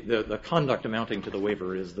made? The conduct amounting to the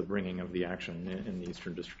waiver is the bringing of the action in the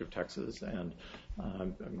Eastern District of Texas, and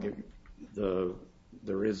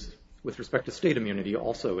there is, with respect to state immunity,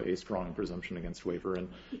 also a strong presumption against waiver. And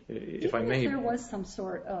if I may, there was some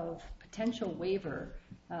sort of potential waiver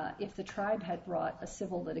if the tribe had brought a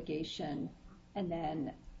civil litigation and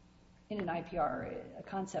then in an IPR, a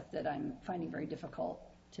concept that I'm finding very difficult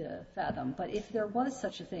to fathom. But if there was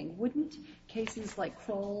such a thing, wouldn't cases like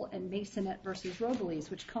Kroll and Masonette versus Robles,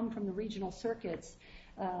 which come from the regional circuits,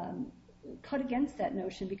 cut against that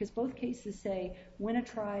notion? Because both cases say when a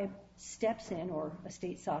tribe steps in, or a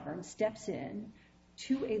state sovereign steps in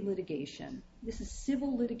to a litigation, this is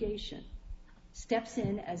civil litigation, steps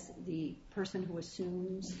in as the person who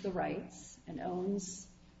assumes the rights and owns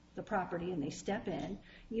the property, and they step in,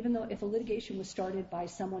 even though if a litigation was started by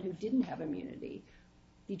someone who didn't have immunity,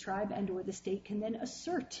 the tribe and or the state can then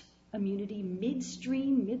assert immunity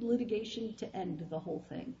midstream, mid-litigation to end the whole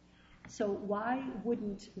thing. So why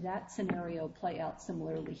wouldn't that scenario play out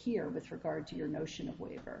similarly here with regard to your notion of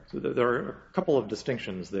waiver? So there are a couple of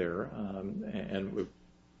distinctions there, and we're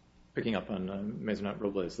picking up on Masonette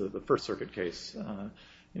Robles, the First Circuit case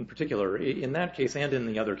in particular. In that case and in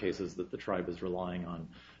the other cases that the tribe is relying on,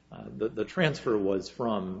 the transfer was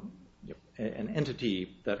from an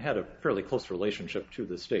entity that had a fairly close relationship to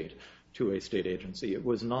the state, to a state agency. It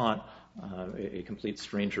was not a complete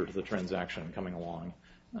stranger to the transaction coming along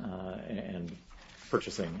and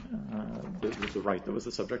purchasing the right that was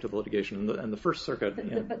the subject of the litigation. And the First Circuit...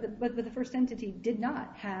 But the first entity did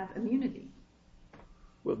not have immunity.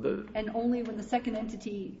 Well, and only when the second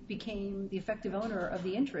entity became the effective owner of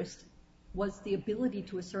the interest was the ability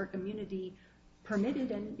to assert immunity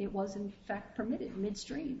permitted, and it was in fact permitted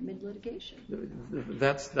midstream, mid-litigation.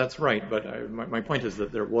 That's right, but my point is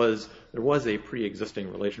that there was a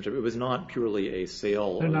pre-existing relationship. It was not purely a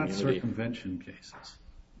sale of immunity. They're not circumvention cases.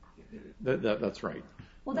 That's right.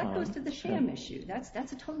 Well, that goes to the sham issue.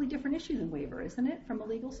 That's a totally different issue than waiver, isn't it, from a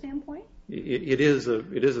legal standpoint? It is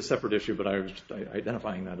a separate issue, but I was just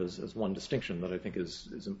identifying that as one distinction that I think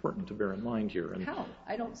is important to bear in mind here. And how?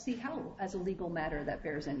 I don't see how, as a legal matter, that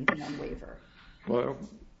bears anything on waiver. Well,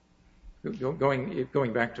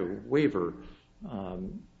 going back to waiver,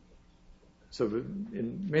 so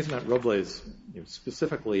in Maisonette Robles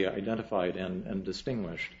specifically identified and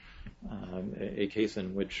distinguished a case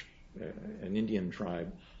in which an Indian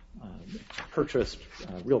tribe purchased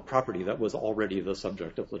real property that was already the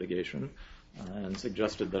subject of litigation, and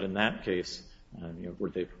suggested that in that case, and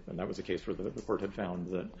that was a case where the court had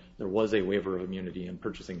found that there was a waiver of immunity in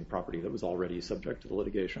purchasing the property that was already subject to the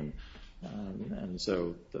litigation. And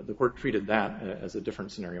so the court treated that as a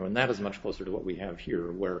different scenario, and that is much closer to what we have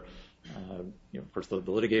here, where, of course, the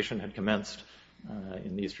litigation had commenced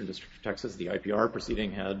in the Eastern District of Texas. The IPR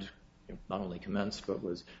proceeding had not only commenced, but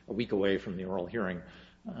was a week away from the oral hearing.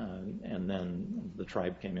 And then the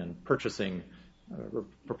tribe came in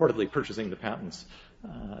purportedly purchasing the patents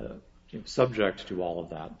subject to all of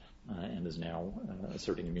that, and is now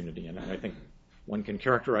asserting immunity. And I think one can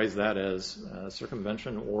characterize that as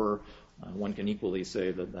circumvention, or one can equally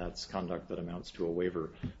say that that's conduct that amounts to a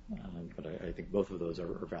waiver. But I think both of those are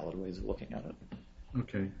valid ways of looking at it.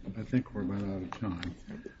 Okay, I think we're about out of time.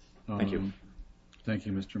 Thank you. Thank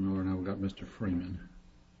you, Mr. Miller. Now we've got Mr. Freeman.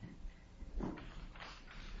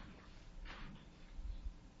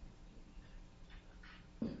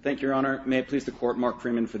 Thank you, Your Honor. May it please the Court, Mark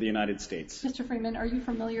Freeman for the United States. Mr. Freeman, are you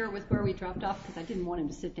familiar with where we dropped off? Because I didn't want him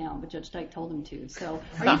to sit down, but Judge Dyke told him to. So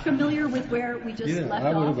are you familiar with where we just left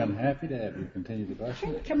off? I would have been happy to have you continue the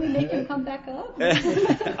question. Can we make him come back up?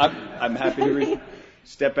 I'm happy to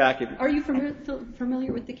step back. Are you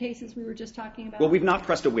familiar with the cases we were just talking about? Well, we've not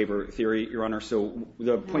pressed a waiver theory, Your Honor, so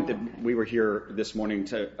the point that we were here this morning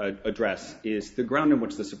to address is the ground in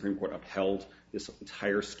which the Supreme Court upheld this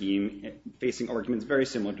entire scheme, facing arguments very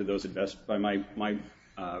similar to those addressed by my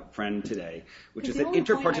friend today, which is that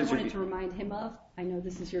inter partes I wanted to remind him of, I know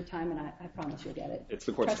this is your time, and I promise you'll get it. It's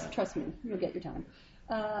the Court's time. Trust me, you'll get your time.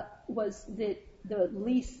 Was that the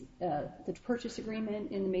lease, the purchase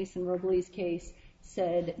agreement in the Mason-Robles case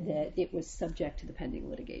said that it was subject to the pending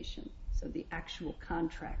litigation. So the actual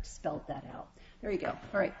contract spelled that out. There you go.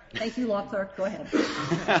 All right. Thank you, law clerk. Go ahead.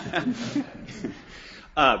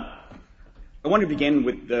 I want to begin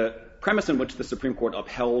with the premise in which the Supreme Court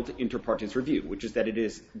upheld inter partes review, which is that it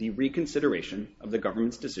is the reconsideration of the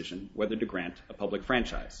government's decision whether to grant a public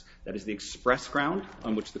franchise. That is the express ground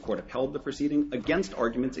on which the Court upheld the proceeding against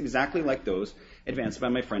arguments exactly like those advanced by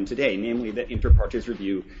my friend today, namely that inter partes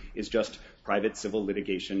review is just private civil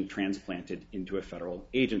litigation transplanted into a federal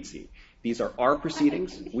agency. These are our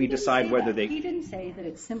proceedings. We decide whether they... He didn't say that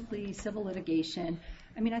it's simply civil litigation.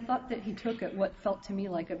 I mean, I thought that he took what felt to me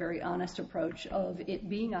like a very honest approach of it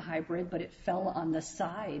being a hybrid, but it fell on the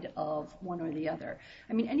side of one or the other.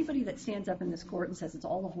 I mean, anybody that stands up in this court and says it's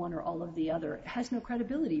all of one or all of the other has no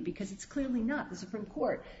credibility, because it's clearly not. The Supreme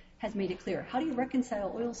Court has made it clear. How do you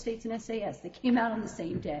reconcile oil states and SAS? They came out on the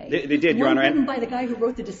same day. They did, Your Honor. One written by the guy who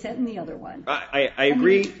wrote the dissent and the other one. I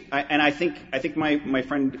agree, and I think my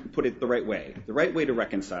friend put it the right way. The right way to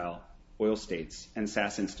reconcile oil states and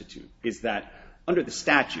SAS Institute is that under the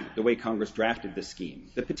statute, the way Congress drafted this scheme,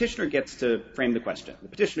 the petitioner gets to frame the question. The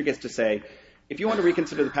petitioner gets to say, if you want to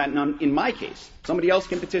reconsider the patent in my case, somebody else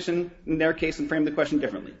can petition in their case and frame the question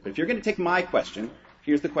differently. But if you're going to take my question,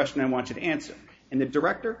 here's the question I want you to answer. And the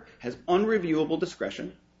director has unreviewable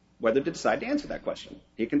discretion whether to decide to answer that question.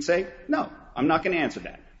 He can say, no, I'm not going to answer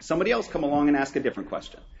that. Somebody else come along and ask a different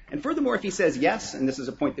question. And furthermore, if he says yes, and this is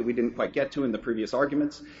a point that we didn't quite get to in the previous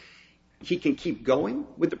arguments, he can keep going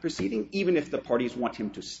with the proceeding even if the parties want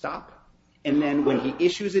him to stop. And then when he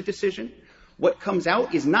issues a decision, what comes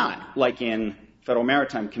out is not, like in Federal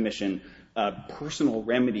Maritime Commission, personal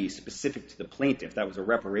remedy specific to the plaintiff. That was a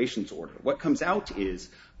reparations order. What comes out is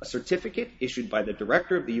a certificate issued by the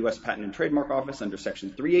director of the U.S. Patent and Trademark Office under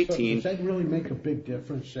Section 318. So does that really make a big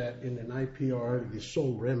difference that in an IPR, the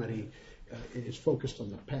sole remedy is focused on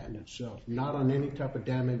the patent itself, not on any type of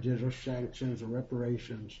damages or sanctions or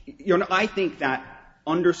reparations? Your Honor, I think that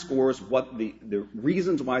underscores what the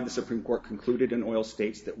reasons why the Supreme Court concluded in oil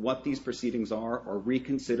states that what these proceedings are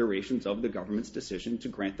reconsiderations of the government's decision to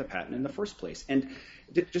grant the patent in the first place. And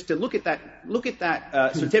just to look at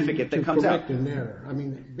that certificate that comes out. To correct an error. I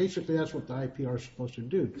mean, basically that's what the IPR is supposed to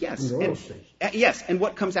do. Yes. In the oil states. Yes, and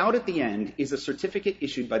what comes out at the end is a certificate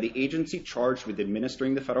issued by the agency charged with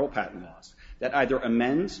administering the federal patent laws that either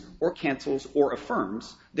amends or cancels or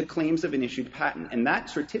affirms the claims of an issued patent. And that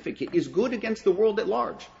certificate is good against the world at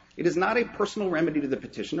large. It is not a personal remedy to the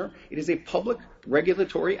petitioner. It is a public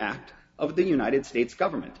regulatory act of the United States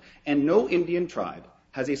government. And no Indian tribe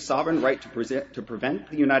has a sovereign right to prevent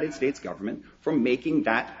the United States government from making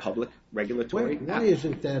that public regulatory act. Why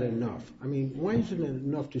isn't that enough? I mean, why isn't it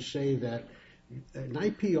enough to say that an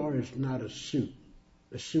IPR is not a suit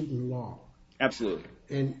in law? Absolutely.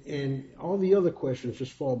 And all the other questions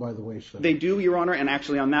just fall by the wayside. They do, Your Honor, and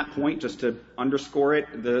actually on that point, just to underscore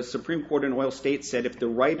it, the Supreme Court in Oil States said if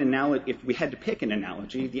we had to pick an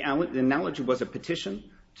analogy, the analogy was a petition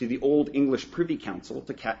to the Old English Privy Council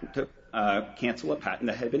to cancel a patent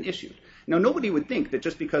that had been issued. Now, nobody would think that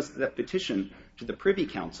just because that petition to the Privy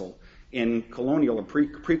Council in colonial or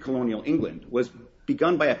pre-colonial England was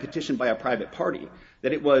begun by a petition by a private party,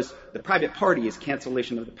 that it was the private party's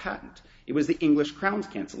cancellation of the patent. It was the English Crown's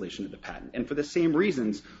cancellation of the patent. And for the same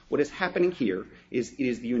reasons, what is happening here is it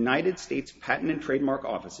is the United States Patent and Trademark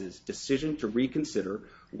Office's decision to reconsider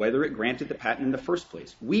whether it granted the patent in the first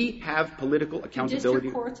place. We have political accountability.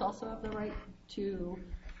 District courts also have the right to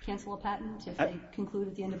cancel a patent if they conclude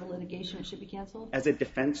at the end of a litigation it should be canceled? As a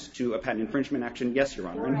defense to a patent infringement action, yes, Your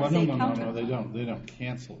Honor. No, they don't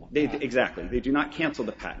cancel the patent. Exactly. They do not cancel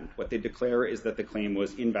the patent. What they declare is that the claim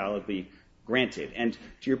was invalidly granted. And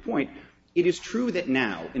to your point, it is true that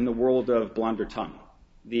now, in the world of blonder tongue,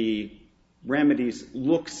 the remedies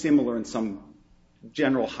look similar in some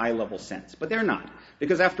general high-level sense. But they're not.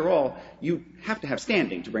 Because after all, you have to have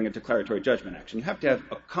standing to bring a declaratory judgment action. You have to have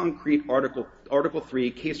a concrete Article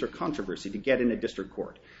III case or controversy to get in a district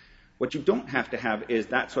court. What you don't have to have is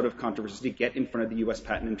that sort of controversy to get in front of the U.S.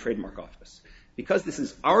 Patent and Trademark Office. Because this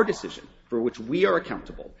is our decision for which we are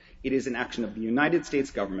accountable, it is an action of the United States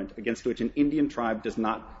government against which an Indian tribe does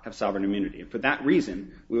not have sovereign immunity. And for that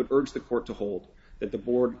reason, we would urge the court to hold that the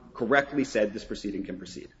board correctly said this proceeding can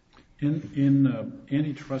proceed. In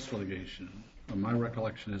antitrust litigation, my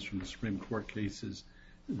recollection is from the Supreme Court cases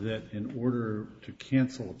that in order to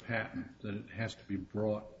cancel a patent, that it has to be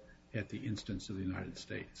brought at the instance of the United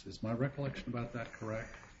States. Is my recollection about that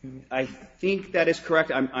correct? I think that is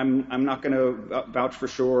correct. I'm not going to vouch for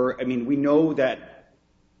sure. I mean, we know that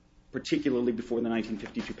particularly before the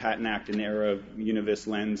 1952 Patent Act in the era of Univis,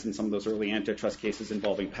 Lenz, and some of those early antitrust cases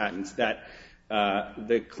involving patents, that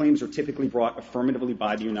the claims are typically brought affirmatively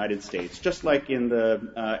by the United States, just like in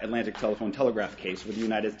the Atlantic Telephone Telegraph case where the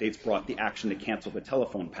United States brought the action to cancel the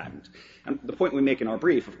telephone patent. And the point we make in our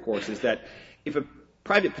brief, of course, is that if a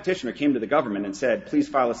private petitioner came to the government and said, please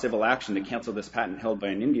file a civil action to cancel this patent held by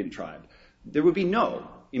an Indian tribe, there would be no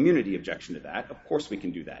immunity objection to that. Of course we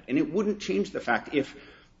can do that. And it wouldn't change the fact if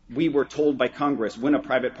we were told by Congress, when a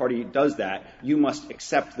private party does that, you must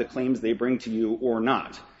accept the claims they bring to you or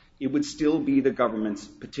not. It would still be the government's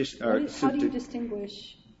petition. How do you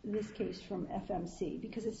distinguish this case from FMC?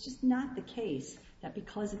 Because it's just not the case that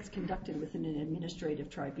because it's conducted within an administrative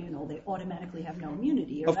tribunal, they automatically have no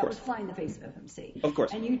immunity. Or that would fly in the face of FMC. Of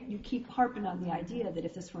course. And you keep harping on the idea that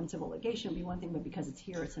if this were in civil litigation, it would be one thing, but because it's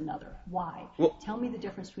here, it's another. Why? Well, tell me the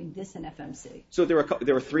difference between this and FMC. So there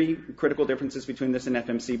are three critical differences between this and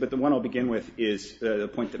FMC, but the one I'll begin with is the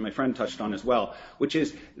point that my friend touched on as well, which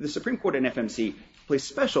is the Supreme Court in FMC placed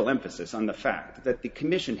special emphasis on the fact that the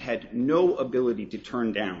Commission had no ability to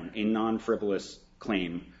turn down a non-frivolous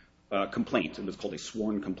complaint. It was called a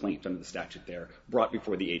sworn complaint under the statute there, brought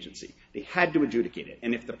before the agency. They had to adjudicate it.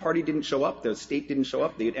 And if the party didn't show up, the state didn't show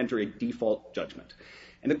up, they'd enter a default judgment.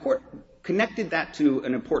 And the court connected that to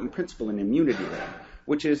an important principle in immunity law,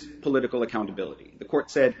 which is political accountability. The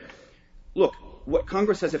court said, look, what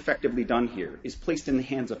Congress has effectively done here is placed in the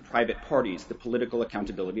hands of private parties the political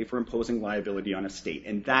accountability for imposing liability on a state,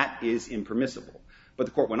 and that is impermissible. But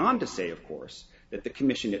the court went on to say, of course, that the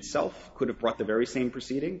Commission itself could have brought the very same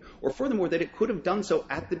proceeding, or furthermore, that it could have done so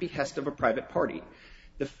at the behest of a private party.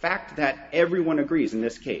 The fact that everyone agrees in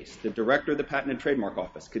this case, the director of the Patent and Trademark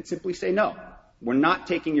Office could simply say, no, we're not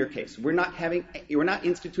taking your case. We're not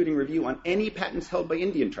instituting review on any patents held by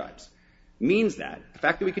Indian tribes. Means that, the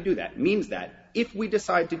fact that we could do that, means that if we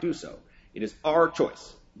decide to do so, it is our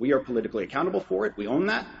choice. We are politically accountable for it. We own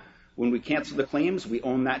that. When we cancel the claims, we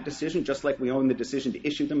own that decision, just like we own the decision to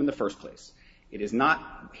issue them in the first place. It is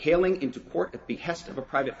not hailing into court at the behest of a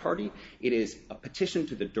private party. It is a petition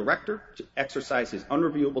to the director to exercise his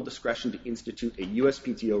unreviewable discretion to institute a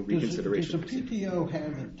USPTO reconsideration. Does the PTO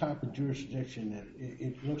have the type of jurisdiction that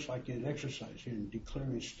it looks like it exercises in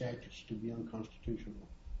declaring statutes to be unconstitutional?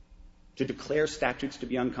 To declare statutes to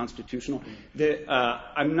be unconstitutional?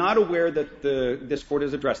 I'm not aware that this court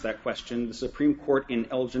has addressed that question. The Supreme Court in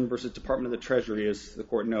Elgin versus Department of the Treasury, as the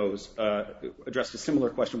court knows, addressed a similar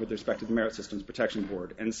question with respect to the Merit Systems Protection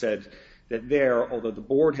Board and said that there, although the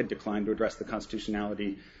board had declined to address the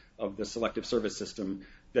constitutionality of the selective service system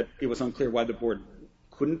that it was unclear why the board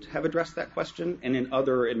couldn't have addressed that question. And in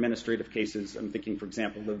other administrative cases, I'm thinking, for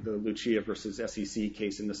example, of the Lucia versus SEC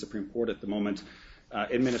case in the Supreme Court at the moment,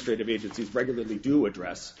 administrative agencies regularly do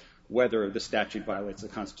address whether the statute violates the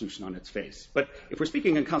Constitution on its face. But if we're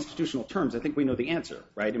speaking in constitutional terms, I think we know the answer,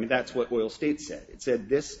 right? I mean, that's what Oil States said. It said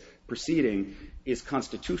this proceeding is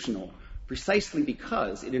constitutional precisely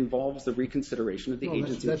because it involves the reconsideration of the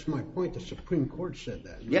agency. That's my point. The Supreme Court said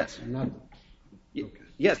that. Yes. Okay.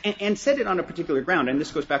 Yes, and said it on a particular ground. And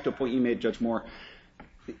this goes back to a point you made, Judge Moore.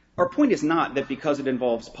 Our point is not that because it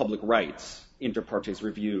involves public rights, inter partes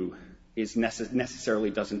review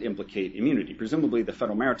necessarily doesn't implicate immunity. Presumably, the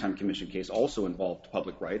Federal Maritime Commission case also involved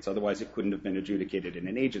public rights. Otherwise, it couldn't have been adjudicated in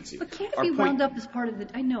an agency. But can't it be wound up as part of the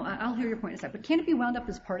 – I know, I'll hear your point in a second. But can't it be wound up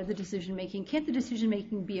as part of the decision-making? Can't the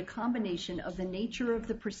decision-making be a combination of the nature of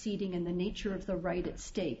the proceeding and the nature of the right at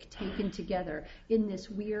stake taken together in this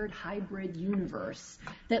weird hybrid universe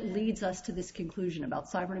that leads us to this conclusion about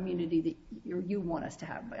sovereign immunity that you want us to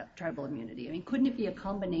have, tribal immunity? I mean, couldn't it be a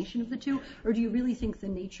combination of the two? Or do you really think the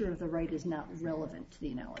nature of the right is not relevant to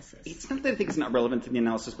the analysis? It's not that I think it's not relevant to the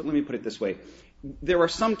analysis, but let me put it this way. There are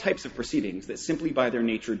some types of proceedings that simply by their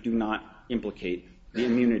nature do not implicate the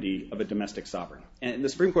immunity of a domestic sovereign. And the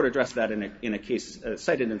Supreme Court addressed that in a case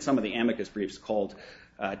cited in some of the amicus briefs called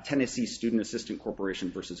Tennessee Student Assistant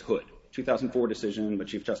Corporation versus Hood, 2004 decision by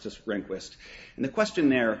Chief Justice Rehnquist. And the question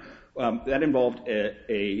there, that involved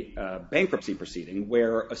a bankruptcy proceeding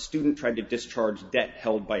where a student tried to discharge debt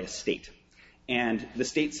held by a state. And the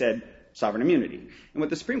state said sovereign immunity. And what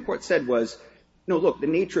the Supreme Court said was, no, look, the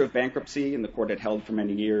nature of bankruptcy, and the court had held for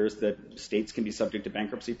many years that states can be subject to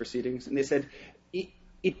bankruptcy proceedings. And they said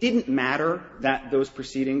it didn't matter that those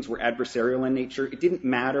proceedings were adversarial in nature. It didn't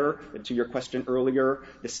matter, to your question earlier,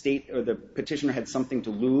 the state or the petitioner had something to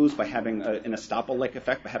lose by having an estoppel-like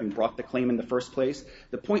effect, by having brought the claim in the first place.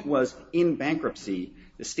 The point was, in bankruptcy,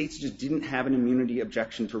 the states just didn't have an immunity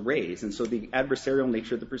objection to raise, and so the adversarial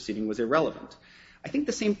nature of the proceeding was irrelevant. I think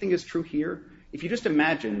the same thing is true here. If you just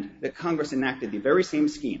imagined that Congress enacted the very same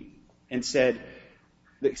scheme and said,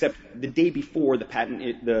 except the day before the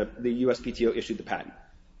patent, the USPTO issued the patent,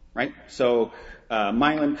 right? So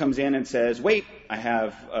Milan comes in and says, wait, I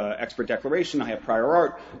have expert declaration, I have prior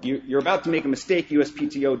art. You're about to make a mistake,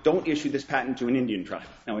 USPTO, don't issue this patent to an Indian tribe.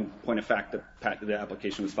 Now, in point of fact, the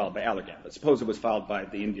application was filed by Allergan, but suppose it was filed by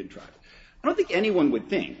the Indian tribe. I don't think anyone would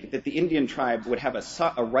think that the Indian tribe would have a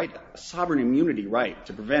sovereign immunity right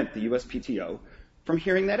to prevent the USPTO from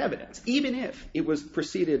hearing that evidence, even if it was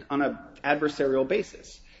proceeded on an adversarial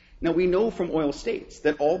basis. Now, we know from Oil States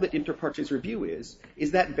that all that inter partes review is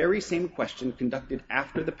that very same question conducted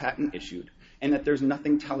after the patent issued, and that there's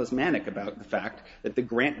nothing talismanic about the fact that the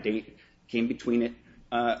grant date came before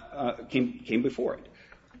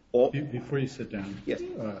it. Before you sit down, yes.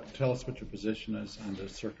 Tell us what your position is on the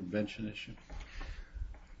circumvention issue.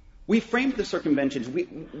 We framed the circumventions.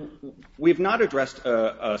 We've not addressed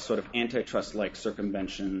a sort of antitrust-like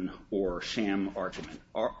circumvention or sham argument.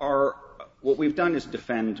 What we've done is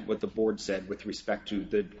defend what the board said with respect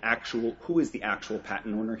to who is the actual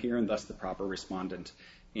patent owner here, and thus the proper respondent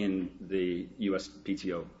in the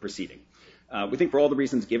USPTO proceeding. We think for all the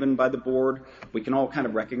reasons given by the board, we can all kind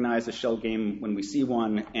of recognize a shell game when we see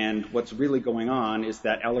one, and what's really going on is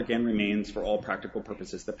that Allergan remains, for all practical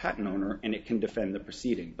purposes, the patent owner, and it can defend the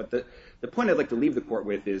proceeding. But the point I'd like to leave the court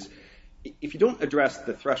with is, if you don't address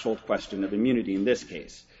the threshold question of immunity in this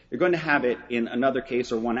case, you're going to have it in another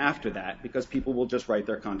case or one after that, because people will just write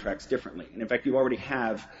their contracts differently. And in fact, you already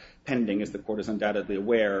have pending, as the court is undoubtedly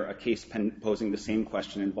aware, a case posing the same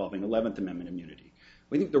question involving 11th Amendment immunity.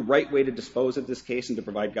 We think the right way to dispose of this case and to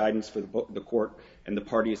provide guidance for the court and the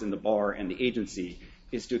parties in the bar and the agency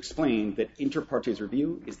is to explain that inter partes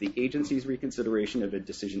review is the agency's reconsideration of a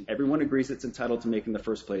decision everyone agrees it's entitled to make in the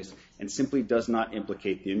first place and simply does not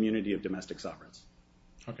implicate the immunity of domestic sovereigns.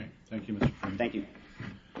 Okay. Thank you, Mr. Freeman. Thank you.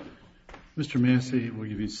 Mr. Massey, we'll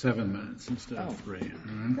give you 7 minutes instead of 3.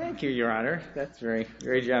 Thank you, Your Honor. That's very,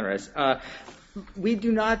 very generous. We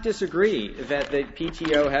do not disagree that the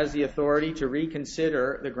PTO has the authority to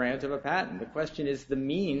reconsider the grant of a patent. The question is the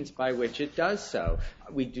means by which it does so.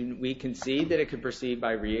 We concede that it could proceed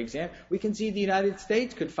by re-exam. We concede the United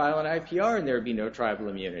States could file an IPR and there would be no tribal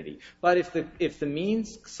immunity. But if the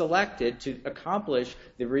means selected to accomplish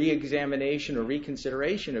the re-examination or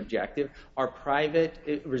reconsideration objective are private,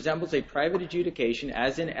 it resembles a private adjudication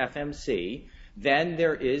as in FMC, then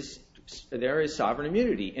there is there is sovereign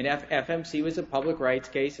immunity. And FMC was a public rights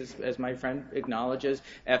case, as my friend acknowledges.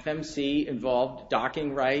 FMC involved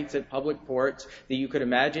docking rights at public ports. That you could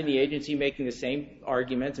imagine the agency making the same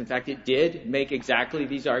arguments. In fact, it did make exactly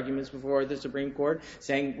these arguments before the Supreme Court,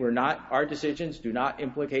 saying our decisions do not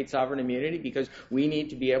implicate sovereign immunity because we need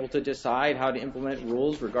to be able to decide how to implement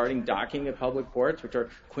rules regarding docking at public ports, which are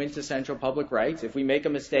quintessential public rights. If we make a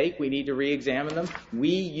mistake, we need to re-examine them.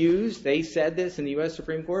 They said this in the U.S.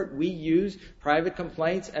 Supreme Court, we use private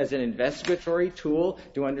complaints as an investigatory tool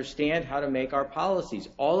to understand how to make our policies.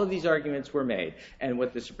 All of these arguments were made. And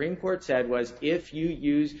what the Supreme Court said was if you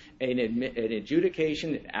use an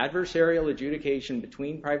adjudication, an adversarial adjudication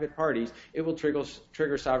between private parties, it will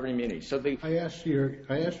trigger sovereign immunity. So I asked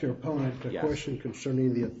your opponent a question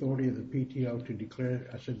concerning the authority of the PTO to declare,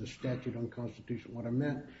 I said, the statute unconstitutional. What I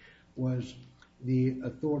meant was the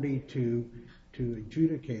authority to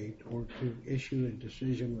adjudicate or to issue a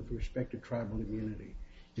decision with respect to tribal immunity.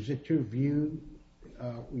 Is it your view,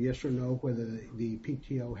 yes or no, whether the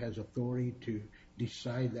PTO has authority to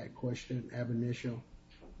decide that question ab initio?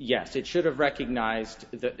 Yes, it should have recognized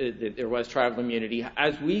that there was tribal immunity.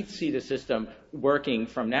 As we see the system working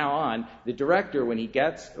from now on, the director, when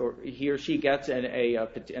he or she gets an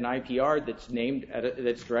IPR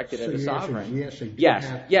that's directed at a sovereign.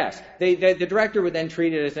 Yes. The director would then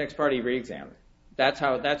treat it as an ex parte re-exam. That's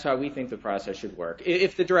how we think the process should work.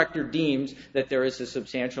 If the director deems that there is a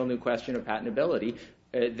substantial new question of patentability,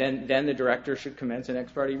 then the director should commence an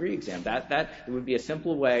ex parte re-exam. That would be a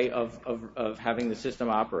simple way of having the system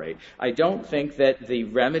operate. I don't think that the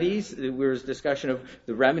remedies, there was discussion of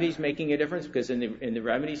the remedies making a difference, because in the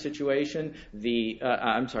remedy situation, in the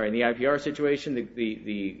IPR situation,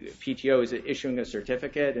 the PTO is issuing a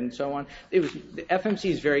certificate and so on. The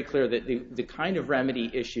FMC is very clear that the kind of remedy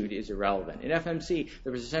issued is irrelevant. In FMC,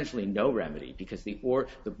 there was essentially no remedy because the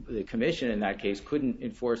commission in that case couldn't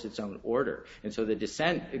enforce its own order. And so the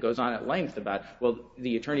dissent, it goes on at length about, well,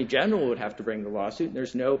 the Attorney General would have to bring the lawsuit, and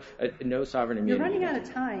there's no sovereign immunity. You're running out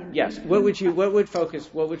of time. Yes. If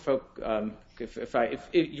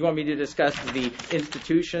you want me to discuss the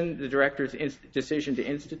institution, the director's decision to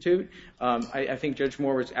institute, I think Judge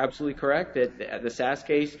Moore was absolutely correct that the SAS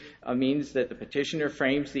case means that the petitioner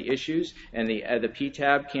frames the issues, and the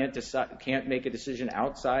PTAB can't make a decision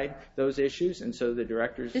outside those issues, and so the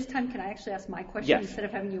director's... This time, can I actually ask my question instead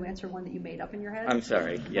of having you answer one that you made up in your head? I'm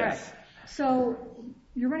sorry, yes. Right. So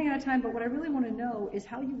you're running out of time, but what I really want to know is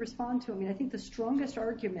how you respond to, I think the strongest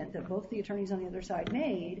argument that both the attorneys on the other side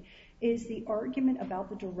made is the argument about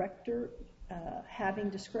the director having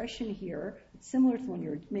discretion here, similar to the one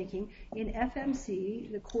you're making. In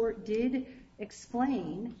FMC, the court did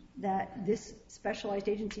explain that this specialized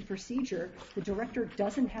agency procedure, the director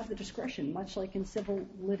doesn't have the discretion, much like in civil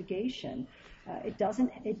litigation.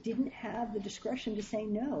 It didn't have the discretion to say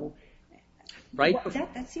no. Right.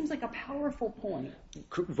 That seems like a powerful point.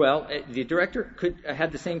 Well, the director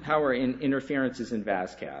had the same power in interference as in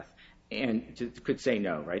VASCAF, and could say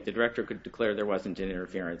no, right? The director could declare there wasn't an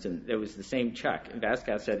interference, and there was the same check. And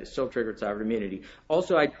VASCAF said it still triggered sovereign immunity.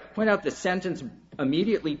 Also, I'd point out the sentence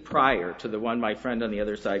immediately prior to the one my friend on the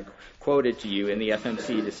other side quoted to you in the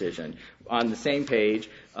FMC decision. On the same page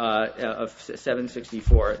of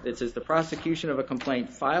 764, it says, the prosecution of a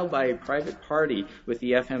complaint filed by a private party with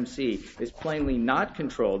the FMC is plainly not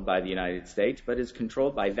controlled by the United States, but is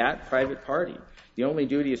controlled by that private party. The only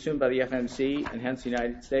duty assumed by the FMC, and hence the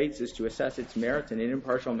United States, is to assess its merits in an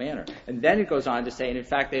impartial manner. And then it goes on to say, and in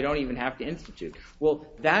fact, they don't even have to institute. Well,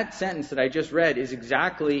 that sentence that I just read is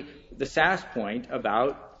exactly the SAS point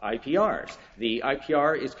about IPRs. The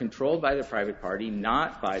IPR is controlled by the private party,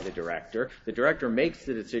 not by the director. The director makes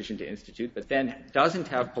the decision to institute, but then doesn't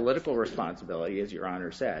have political responsibility, as Your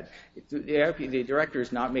Honor said. The director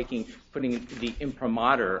is not putting the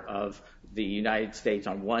imprimatur of the United States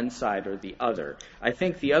on one side or the other. I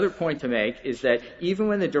think the other point to make is that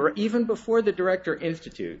even before the director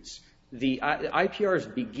institutes, the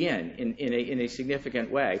IPRs begin in a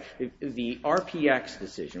significant way. The RPX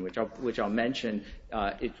decision, which I'll mention,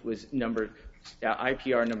 it was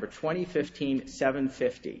IPR number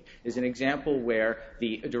 2015-750, is an example where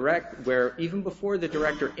even before the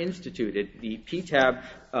director instituted, the PTAB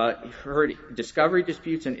heard discovery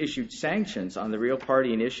disputes and issued sanctions on the real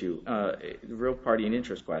party and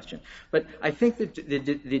interest question. But I think that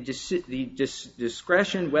the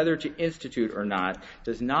discretion whether to institute or not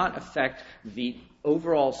does not affect the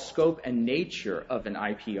overall scope and nature of an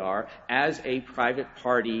IPR as a private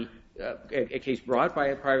party, a case brought by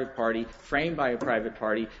a private party, framed by a private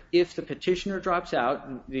party. If the petitioner drops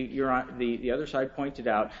out, the other side pointed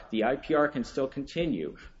out, the IPR can still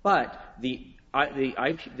continue. But the the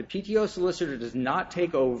PTO solicitor does not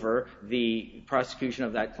take over the prosecution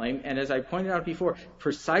of that claim. And as I pointed out before,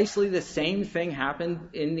 precisely the same thing happened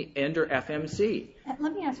under FMC.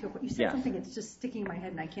 Let me ask you a question. You said something that's just sticking in my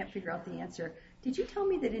head and I can't figure out the answer. Did you tell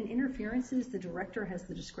me that in interferences, the director has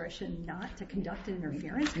the discretion not to conduct an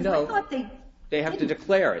interference? No. I thought they have to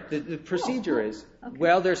declare it. The procedure is,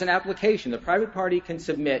 well, there's an application. The private party can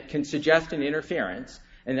suggest an interference,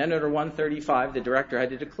 and then under 135, the director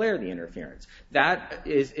had to declare the interference. That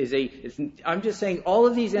I'm just saying all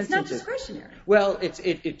of these instances. It's not discretionary. Well,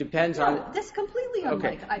 it depends on. No, that's completely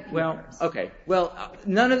unlike IPRs. Well,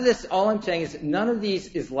 none of this, all I'm saying is none of these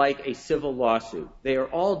is like a civil lawsuit. They are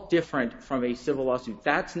all different from a civil lawsuit.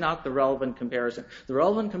 That's not the relevant comparison. The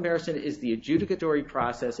relevant comparison is the adjudicatory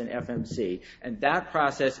process in FMC, and that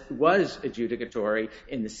process was adjudicatory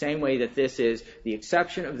in the same way that this is. The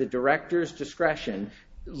exception of the director's discretion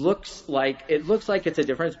looks like it's a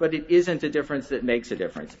difference, but it isn't a difference that makes a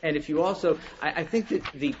difference. And if you also, I think that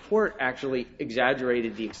the court actually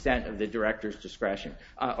exaggerated the extent of the director's discretion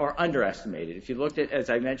or underestimated. If you looked at,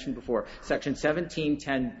 as I mentioned before, Section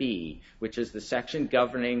 1710B, which is the section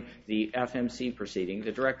governing the FMC proceeding,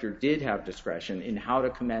 the director did have discretion in how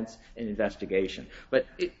to commence an investigation. But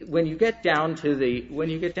when you get down to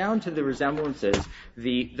the resemblances,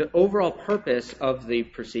 the overall purpose of the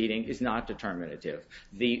proceeding is not determinative.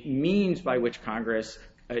 The means by which Congress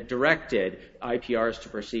directed IPRs to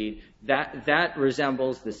proceed, that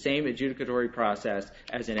resembles the same adjudicatory process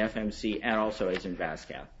as in FMC and also as in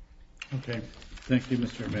VASCAP. Okay. Thank you,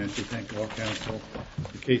 Mr. Manchi. Thank you, all counsel.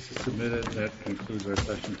 The case is submitted. That concludes our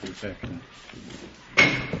session for this afternoon.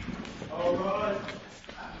 All rise.